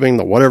piping, the tubing,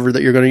 the whatever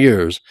that you're going to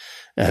use,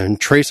 and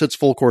trace its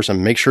full course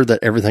and make sure that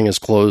everything is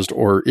closed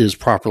or is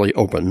properly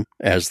open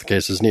as the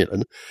case is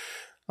needed.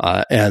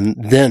 And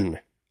then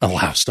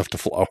allow stuff to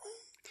flow.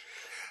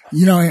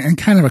 And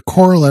kind of a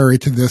corollary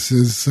to this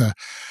is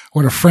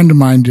what a friend of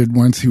mine did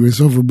once. He was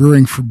over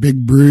brewing for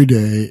Big Brew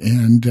Day,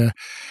 and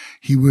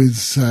he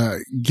was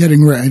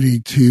getting ready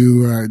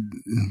to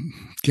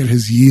get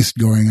his yeast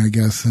going, I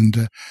guess,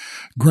 and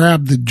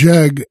grabbed the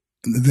jug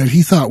that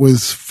he thought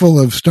was full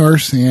of star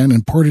sand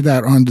and poured it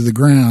out onto the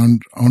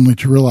ground, only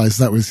to realize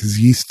that was his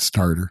yeast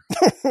starter.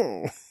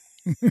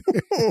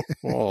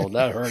 Oh,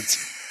 that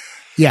hurts.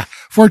 Yeah.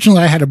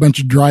 Fortunately, I had a bunch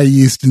of dry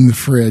yeast in the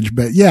fridge,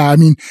 but yeah, I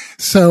mean,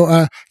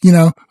 so,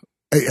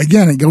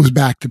 again, it goes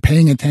back to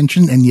paying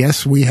attention. And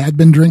yes, we had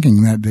been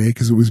drinking that day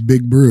because it was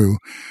Big Brew.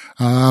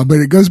 But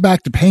it goes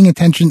back to paying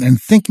attention and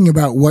thinking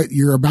about what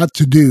you're about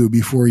to do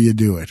before you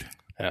do it.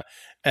 Yeah.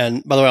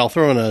 And by the way, I'll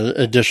throw in an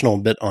additional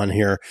bit on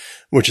here,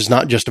 which is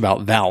not just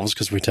about valves,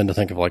 because we tend to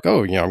think of like,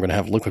 oh, I'm going to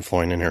have liquid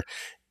flowing in here.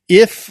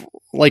 If,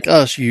 like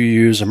us, you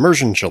use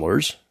immersion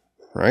chillers,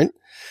 right?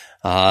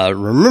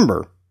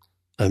 Remember,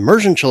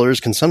 immersion chillers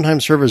can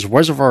sometimes serve as a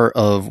reservoir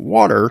of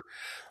water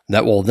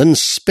that will then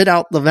spit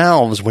out the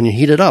valves when you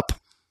heat it up.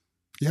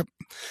 Yep.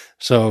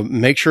 So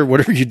make sure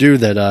whatever you do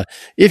that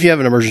if you have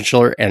an immersion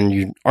chiller and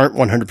you aren't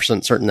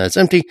 100% certain that it's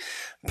empty,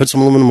 put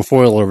some aluminum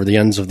foil over the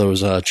ends of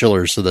those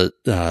chillers so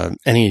that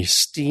any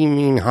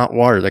steaming hot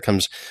water that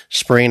comes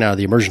spraying out of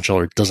the immersion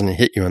chiller doesn't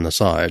hit you in the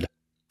side.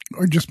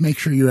 Or just make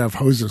sure you have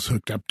hoses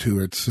hooked up to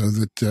it so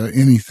that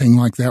anything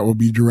like that will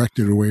be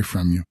directed away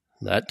from you.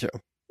 That too.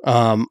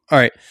 All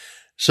right.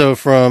 So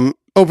from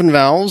open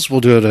valves, we'll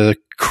do it to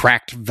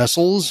cracked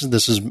vessels.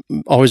 This has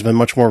always been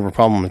much more of a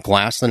problem with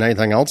glass than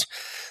anything else.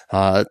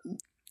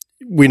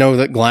 We know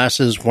that glass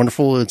is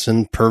wonderful. It's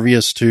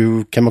impervious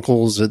to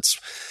chemicals. It's,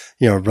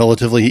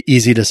 relatively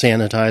easy to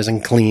sanitize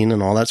and clean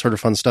and all that sort of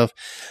fun stuff.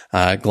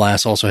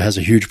 Glass also has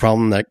a huge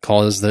problem that's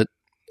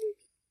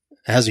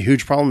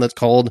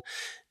called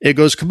it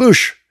goes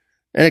kaboosh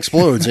and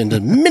explodes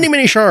into many,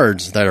 many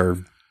shards that are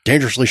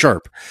dangerously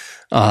sharp.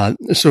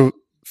 So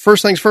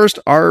first things first,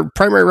 our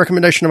primary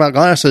recommendation about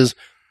glass is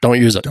don't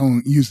use it.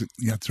 Don't use it.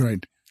 Yeah, that's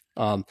right.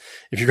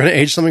 If you're going to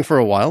age something for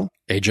a while,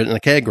 age it in a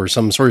keg or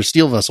some sort of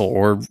steel vessel,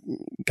 or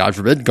God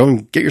forbid, go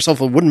and get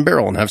yourself a wooden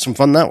barrel and have some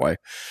fun that way.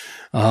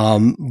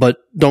 But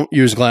don't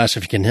use glass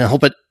if you can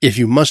help it. If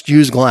you must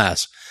use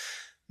glass,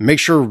 make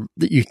sure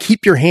that you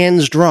keep your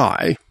hands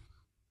dry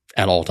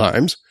at all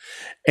times,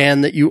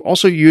 and that you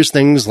also use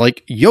things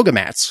like yoga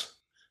mats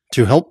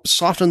to help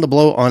soften the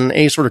blow on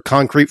a sort of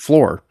concrete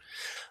floor.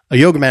 A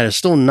yoga mat is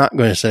still not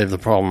going to save the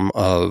problem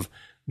of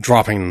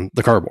dropping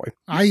the carboy.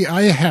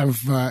 I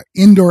have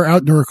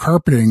indoor-outdoor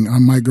carpeting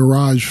on my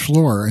garage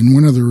floor, and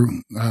one of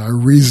the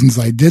reasons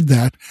I did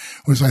that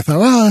was I thought,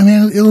 well, I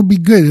mean, it'll be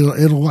good.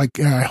 It'll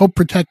help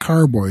protect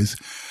carboys.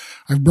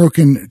 I've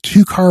broken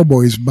 2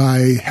 carboys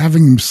by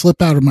having them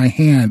slip out of my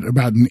hand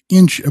about an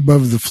inch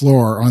above the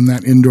floor on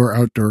that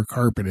indoor-outdoor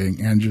carpeting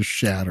and just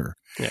shatter.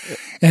 Yeah.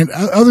 And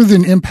other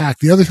than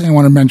impact, the other thing I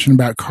want to mention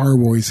about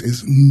carboys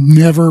is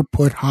never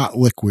put hot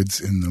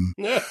liquids in them.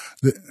 Yeah.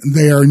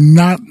 They are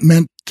not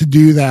meant to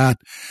do that.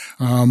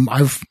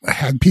 I've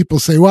had people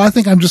say, well, I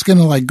think I'm just going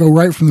to go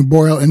right from the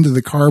boil into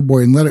the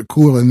carboy and let it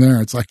cool in there.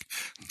 It's like,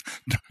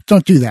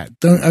 don't do that.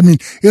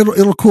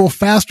 It'll cool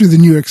faster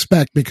than you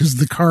expect because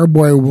the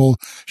carboy will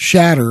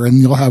shatter and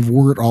you'll have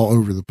wort all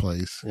over the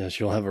place. Yes,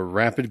 you'll have a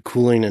rapid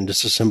cooling and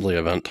disassembly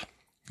event.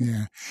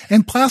 Yeah.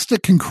 And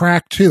plastic can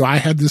crack too. I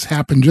had this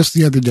happen just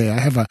the other day. I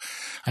have a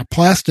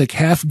plastic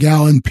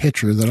half-gallon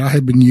pitcher that I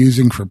had been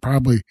using for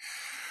probably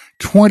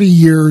 20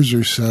 years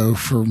or so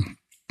for,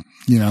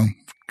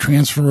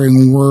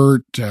 transferring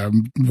wort,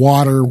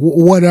 water,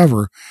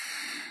 whatever.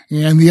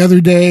 And the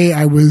other day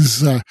I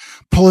was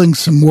pulling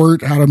some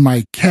wort out of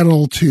my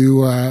kettle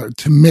to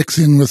mix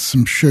in with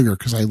some sugar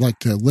because I like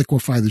to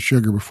liquefy the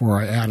sugar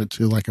before I add it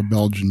to a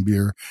Belgian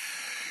beer.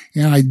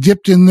 And I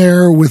dipped in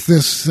there with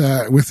this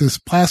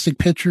plastic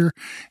pitcher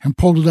and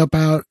pulled it up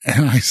out,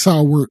 and I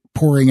saw wort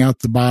pouring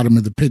out the bottom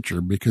of the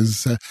pitcher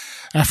because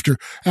after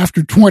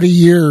 20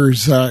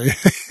 years,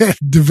 it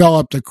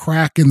developed a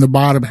crack in the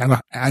bottom,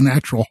 had a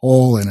natural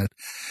hole in it.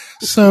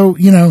 So,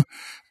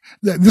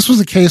 this was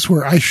a case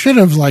where I should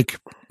have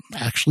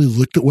actually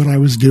looked at what I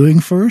was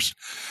doing first,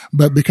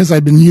 but because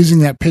I've been using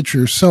that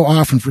pitcher so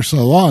often for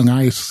so long,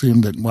 I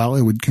assumed that,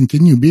 it would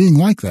continue being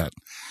like that.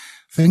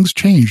 Things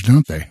change,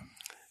 don't they?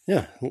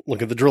 Yeah,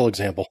 look at the drill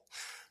example.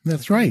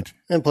 That's right.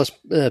 And plus,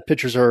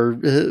 pitchers are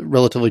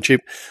relatively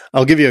cheap.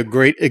 I'll give you a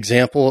great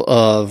example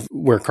of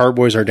where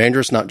carboys are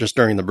dangerous, not just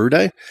during the brew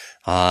day,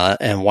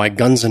 and why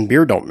guns and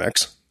beer don't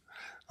mix.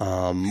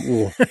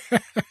 Oh,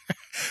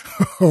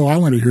 I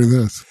want to hear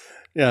this.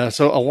 Yeah,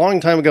 so a long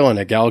time ago in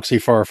a galaxy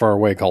far, far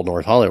away called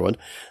North Hollywood,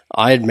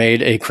 I had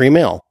made a cream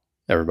ale.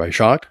 Everybody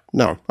shocked?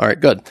 No. All right,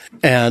 good.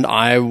 And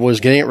I was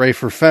getting it ready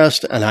for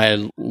Fest, and I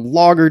had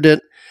lagered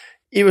it.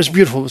 It was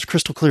beautiful. It was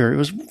crystal clear. It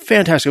was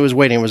fantastic. It was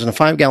waiting. It was in a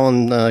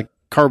 5-gallon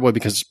carboy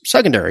because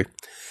secondary.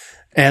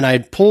 And I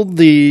pulled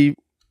the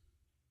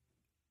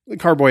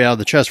carboy out of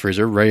the chest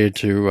freezer, ready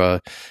to,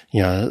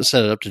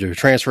 set it up to do a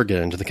transfer, get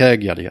it into the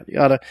keg, yada, yada,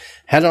 yada.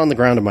 Had it on the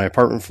ground of my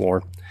apartment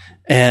floor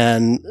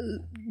and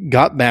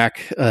got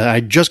back.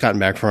 I'd just gotten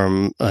back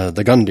from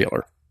the gun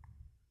dealer.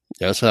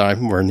 Yes,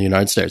 we're in the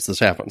United States. This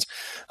happens.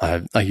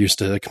 I used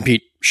to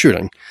compete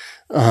shooting.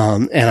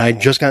 And I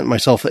just got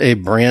myself a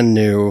brand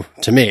new,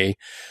 to me,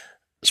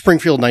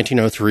 Springfield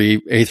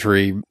 1903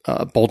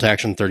 A3 bolt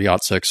action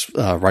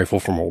 30-06 rifle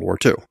from World War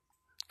II,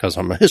 because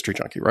I'm a history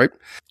junkie, right?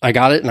 I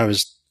got it, and I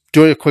was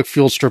doing a quick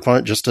field strip on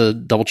it just to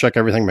double check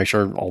everything, make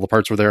sure all the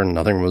parts were there and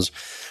nothing was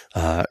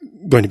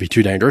going to be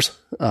too dangerous.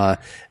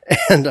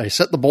 And I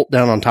set the bolt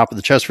down on top of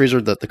the chest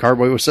freezer that the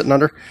carboy was sitting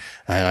under,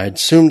 and I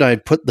assumed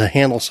I'd put the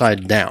handle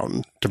side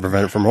down to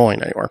prevent it from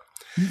rolling anywhere.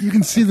 You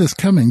can see this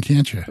coming,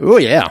 can't you? Oh,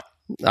 yeah.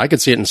 I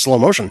could see it in slow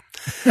motion.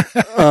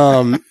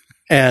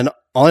 And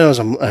all I know is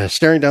I'm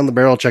staring down the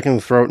barrel, checking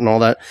the throat and all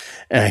that,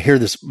 and I hear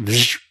this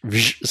vzz,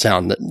 vzz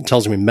sound that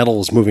tells me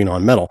metal is moving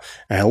on metal.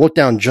 And I look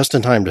down just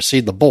in time to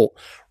see the bolt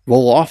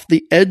roll off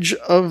the edge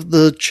of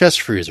the chest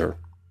freezer.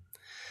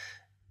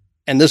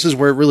 And this is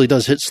where it really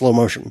does hit slow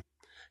motion,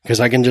 because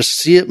I can just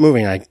see it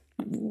moving. I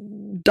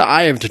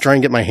dive to try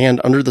and get my hand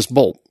under this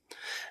bolt,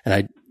 and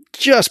I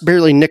just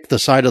barely nick the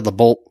side of the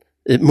bolt.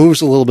 It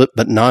moves a little bit,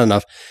 but not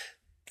enough.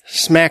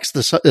 Smacks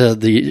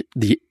the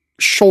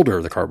shoulder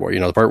of the carboy,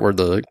 the part where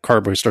the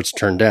carboy starts to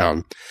turn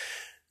down.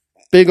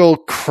 Big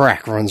old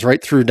crack runs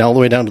right through, all the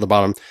way down to the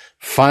bottom.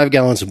 5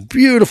 gallons of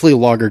beautifully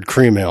lagered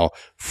cream ale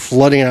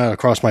flooding out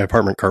across my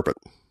apartment carpet.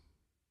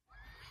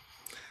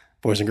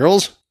 Boys and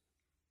girls,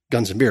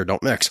 guns and beer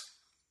don't mix.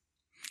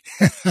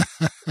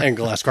 And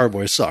glass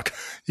carboys suck.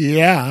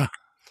 Yeah.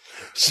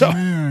 So,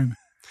 man.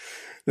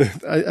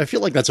 I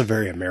feel like that's a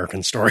very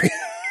American story.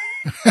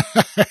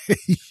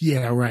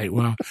 Yeah, right.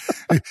 Well,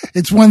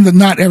 it's one that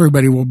not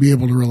everybody will be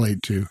able to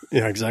relate to.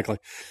 Yeah, exactly.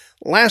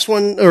 Last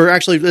one, or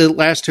actually the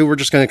last two, we're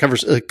just going to cover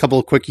a couple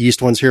of quick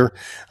yeast ones here.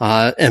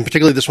 And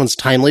particularly this one's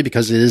timely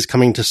because it is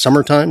coming to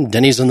summertime.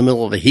 Denny's in the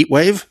middle of a heat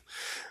wave.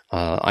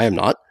 I am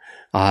not.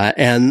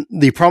 And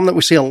the problem that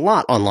we see a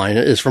lot online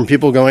is from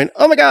people going,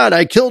 oh my God,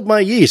 I killed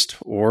my yeast.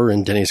 Or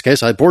in Denny's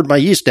case, I poured my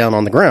yeast down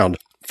on the ground.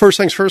 first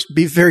things first,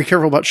 be very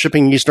careful about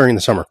shipping yeast during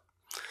the summer.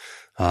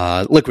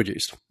 Liquid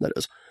yeast, that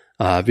is.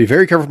 Be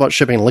very careful about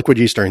shipping liquid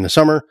yeast during the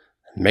summer.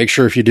 Make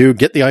sure if you do,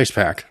 get the ice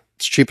pack.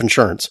 It's cheap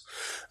insurance.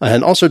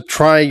 And also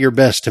try your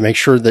best to make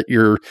sure that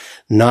you're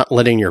not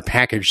letting your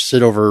package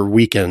sit over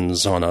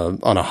weekends on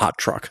a hot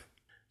truck.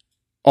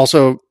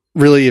 Also,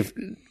 really,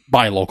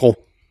 buy local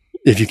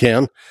if you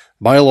can.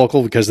 Buy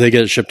local because they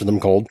get it shipped to them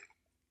cold.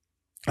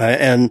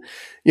 And,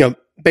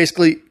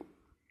 basically,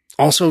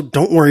 also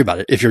don't worry about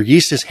it. If your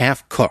yeast is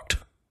half cooked,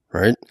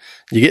 right?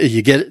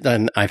 You get it,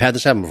 and I've had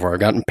this happen before.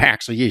 I've gotten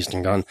packs of yeast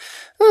and gone,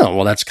 oh,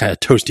 well, that's kind of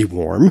toasty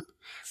warm.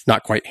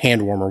 Not quite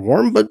hand warmer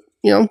warm, but,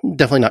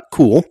 definitely not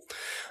cool.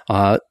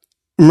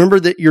 Remember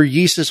that your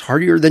yeast is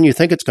hardier than you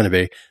think it's going to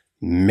be.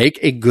 Make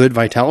a good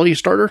vitality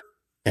starter,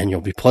 and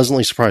you'll be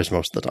pleasantly surprised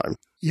most of the time.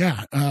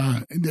 Yeah.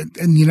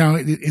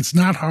 It's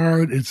not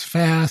hard. It's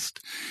fast,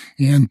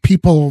 and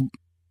people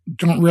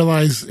don't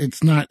realize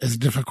it's not as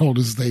difficult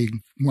as they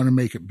want to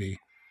make it be.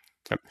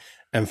 Yep.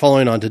 And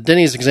following on to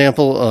Denny's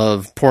example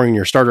of pouring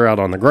your starter out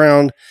on the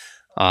ground,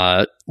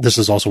 this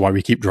is also why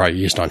we keep dry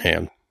yeast on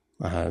hand.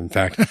 In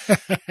fact,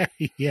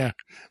 yeah,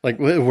 like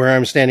where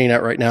I'm standing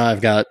at right now,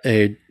 I've got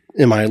in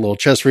my little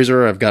chest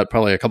freezer, I've got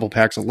probably a couple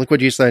packs of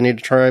liquid yeast that I need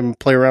to try and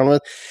play around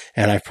with.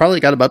 And I've probably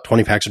got about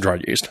 20 packs of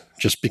dried yeast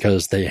just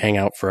because they hang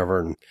out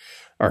forever and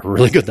are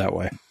really good that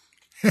way.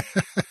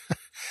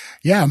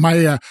 Yeah,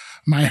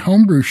 my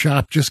homebrew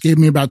shop just gave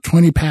me about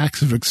 20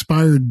 packs of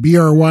expired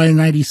BRY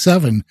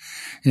 97,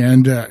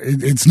 and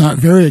it's not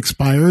very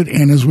expired.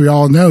 And as we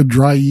all know,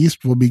 dry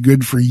yeast will be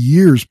good for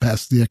years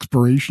past the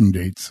expiration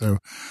date. So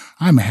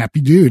I'm a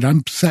happy dude.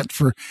 I'm set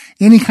for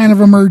any kind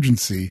of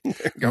emergency.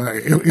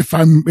 If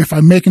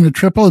I'm making a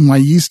triple and my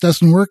yeast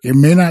doesn't work, it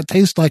may not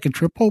taste like a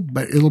triple,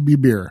 but it'll be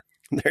beer.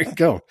 There you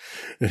go.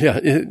 Yeah,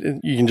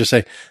 you can just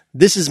say,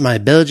 "This is my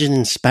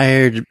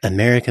Belgian-inspired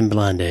American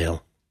blonde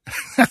ale."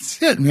 That's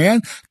it,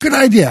 man. Good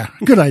idea.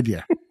 Good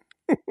idea.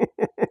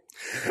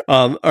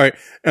 All right.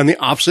 And the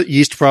opposite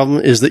yeast problem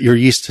is that your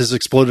yeast has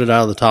exploded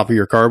out of the top of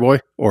your carboy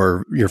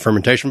or your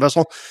fermentation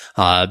vessel.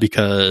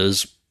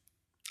 Because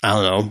I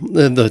don't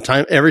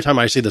know, every time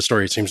I see the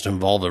story, it seems to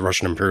involve a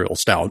Russian Imperial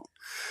Stout.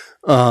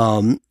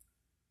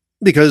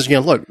 Because,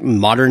 look,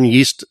 modern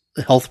yeast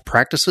health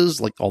practices,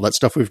 like all that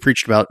stuff we've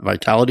preached about,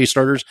 vitality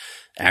starters,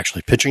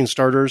 actually pitching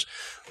starters,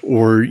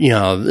 or,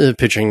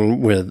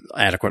 pitching with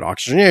adequate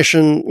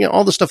oxygenation,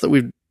 all the stuff that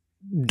we've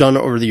done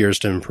over the years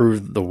to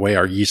improve the way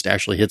our yeast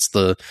actually hits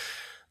the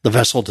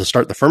vessel to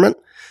start the ferment,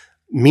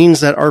 means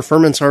that our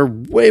ferments are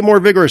way more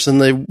vigorous than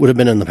they would have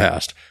been in the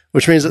past,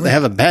 which means that they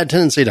have a bad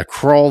tendency to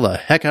crawl the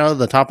heck out of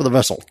the top of the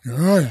vessel.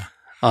 Oh, yeah.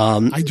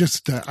 I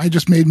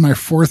just made my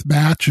fourth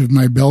batch of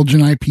my Belgian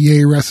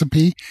IPA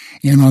recipe,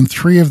 and on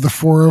 3 of the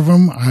 4 of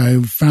them,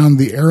 I found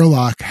the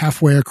airlock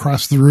halfway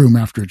across the room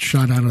after it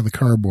shot out of the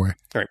carboy.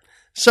 All right.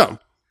 So,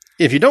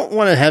 if you don't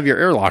want to have your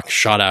airlock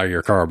shot out of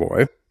your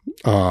carboy,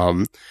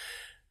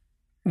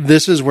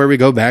 this is where we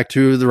go back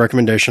to the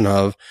recommendation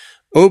of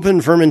open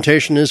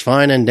fermentation is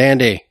fine and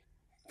dandy.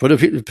 Put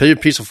a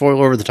piece of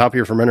foil over the top of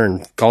your fermenter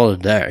and call it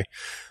a day.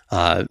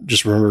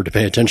 Just remember to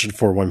pay attention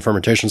for when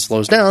fermentation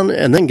slows down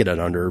and then get it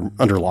under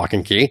lock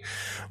and key.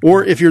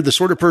 Or if you're the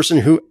sort of person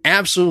who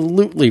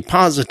absolutely,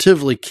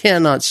 positively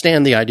cannot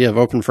stand the idea of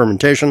open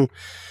fermentation,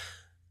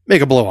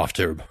 make a blow-off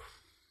tube.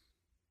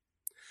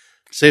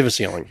 Save a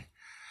ceiling.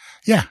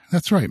 Yeah,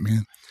 that's right,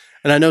 man.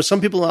 And I know some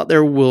people out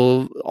there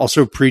will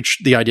also preach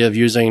the idea of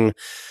using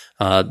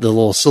the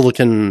little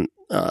silicon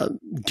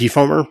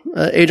defoamer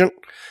agent.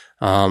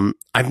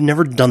 I've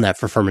never done that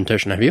for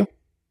fermentation. Have you?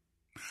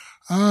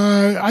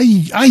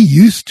 I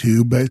used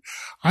to, but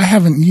I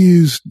haven't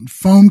used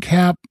foam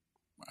cap.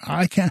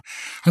 As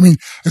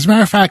a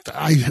matter of fact,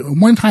 I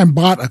one time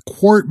bought a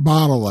quart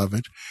bottle of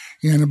it,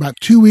 and about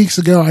 2 weeks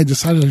ago, I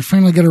decided I'd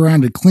finally get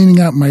around to cleaning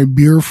out my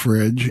beer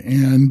fridge,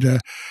 and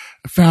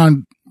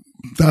found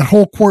that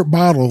whole quart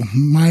bottle,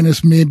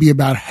 minus maybe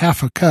about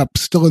half a cup,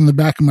 still in the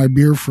back of my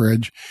beer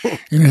fridge,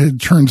 and it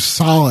had turned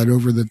solid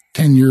over the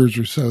 10 years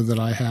or so that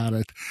I had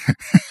it.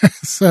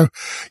 So,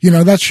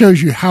 that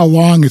shows you how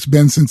long it's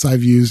been since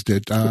I've used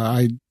it.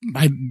 I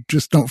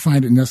just don't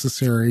find it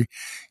necessary,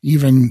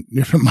 even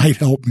if it might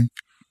help me.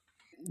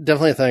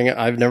 Definitely a thing.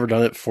 I've never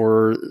done it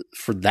for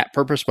that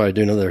purpose, but I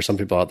do know there are some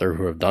people out there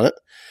who have done it.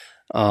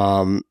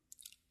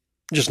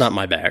 Just not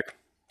my bag.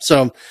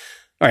 So, all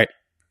right.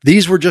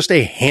 These were just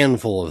a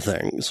handful of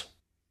things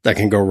that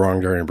can go wrong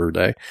during a brew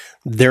day.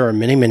 There are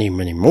many, many,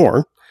 many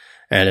more.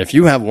 And if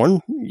you have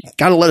one, you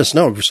got to let us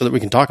know so that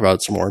we can talk about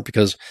it some more,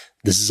 because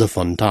this is a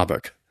fun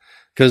topic.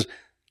 Because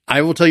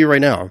I will tell you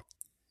right now,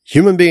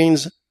 human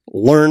beings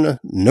learn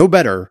no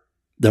better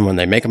than when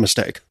they make a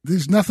mistake.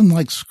 There's nothing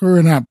like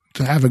screwing up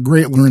to have a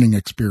great learning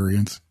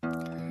experience.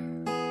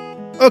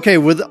 Okay,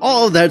 with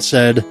all of that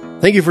said,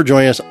 thank you for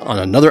joining us on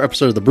another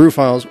episode of the Brew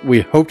Files.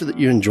 We hope that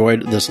you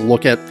enjoyed this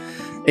look at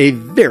a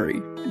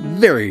very,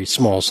 very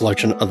small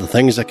selection of the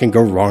things that can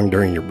go wrong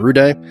during your brew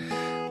day.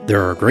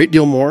 There are a great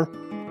deal more.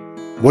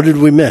 What did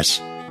we miss?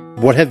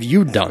 What have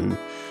you done?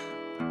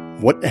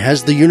 What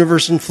has the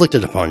universe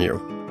inflicted upon you?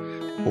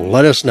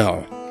 let us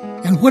know.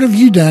 And what have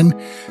you done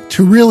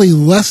to really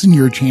lessen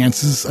your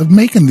chances of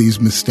making these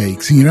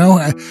mistakes? You know,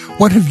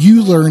 what have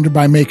you learned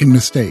by making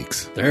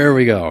mistakes? There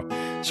we go.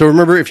 So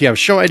remember, if you have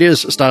show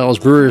ideas, styles,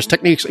 brewers,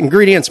 techniques,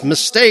 ingredients,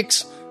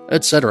 mistakes,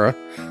 etc.,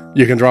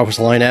 you can drop us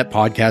a line at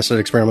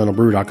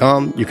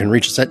podcast@experimentalbrew.com. You can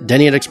reach us at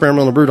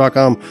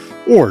denny@experimentalbrew.com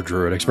or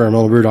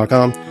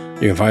drew@experimentalbrew.com.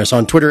 You can find us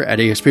on Twitter at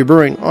EXP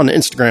Brewing, on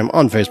Instagram,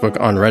 on Facebook,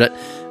 on Reddit,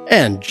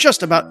 and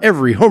just about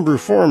every homebrew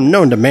forum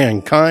known to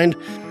mankind.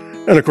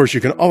 And of course, you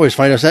can always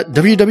find us at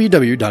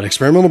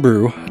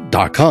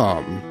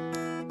www.experimentalbrew.com.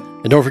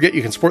 And don't forget,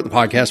 you can support the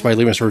podcast by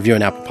leaving us a review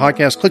on Apple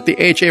Podcasts. Click the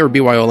AHA or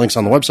BYO links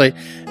on the website,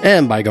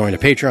 and by going to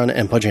Patreon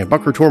and pledging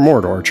 $1 or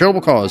more to our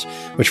charitable cause,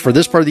 which for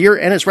this part of the year,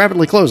 and it's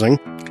rapidly closing.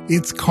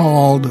 It's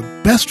called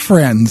Best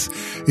Friends.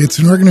 It's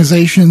an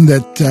organization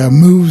that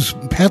moves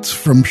pets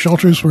from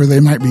shelters where they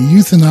might be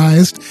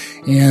euthanized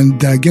and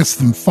gets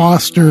them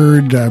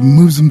fostered,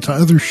 moves them to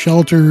other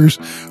shelters,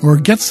 or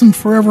gets them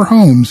forever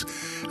homes.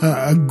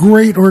 A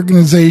great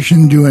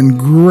organization doing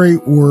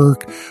great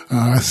work.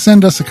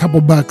 Send us a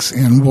couple bucks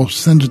and we'll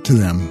send it to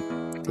them.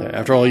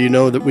 After all, you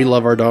know that we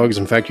love our dogs.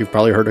 In fact, you've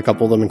probably heard a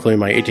couple of them, including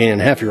my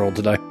 18-and-a-half-year-old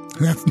today.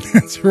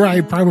 That's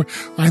right. Probably.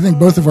 I think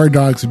both of our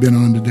dogs have been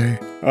on today.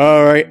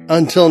 All right.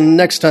 Until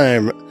next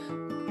time,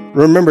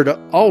 remember to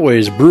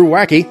always brew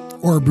wacky.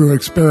 Or brew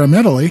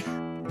experimentally.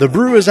 The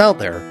brew is out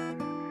there.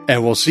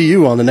 And we'll see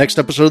you on the next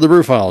episode of the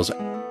Brew Files.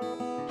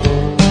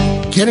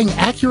 Getting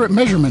accurate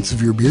measurements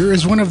of your beer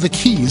is one of the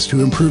keys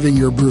to improving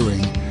your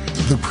brewing.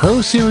 The Pro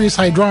Series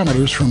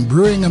hydrometers from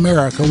Brewing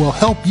America will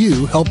help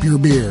you help your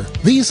beer.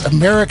 These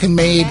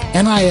American-made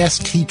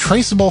NIST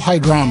traceable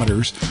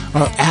hydrometers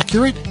are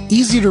accurate,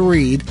 easy to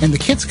read, and the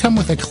kits come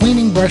with a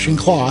cleaning brush and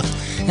cloth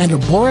and a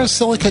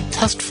borosilicate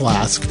test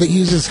flask that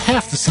uses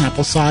half the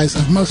sample size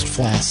of most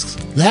flasks.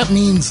 That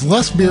means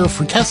less beer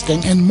for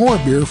testing and more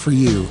beer for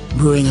you.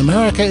 Brewing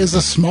America is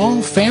a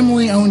small,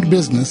 family-owned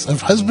business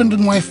of husband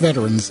and wife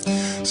veterans,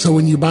 so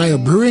when you buy a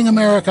Brewing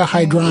America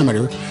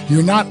hydrometer,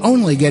 you're not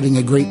only getting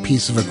a great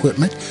piece of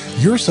equipment,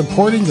 you're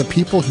supporting the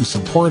people who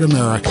support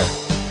America.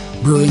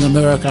 Brewing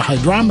America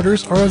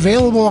hydrometers are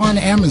available on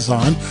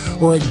Amazon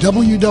or at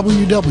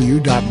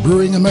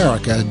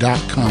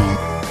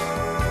www.brewingamerica.com.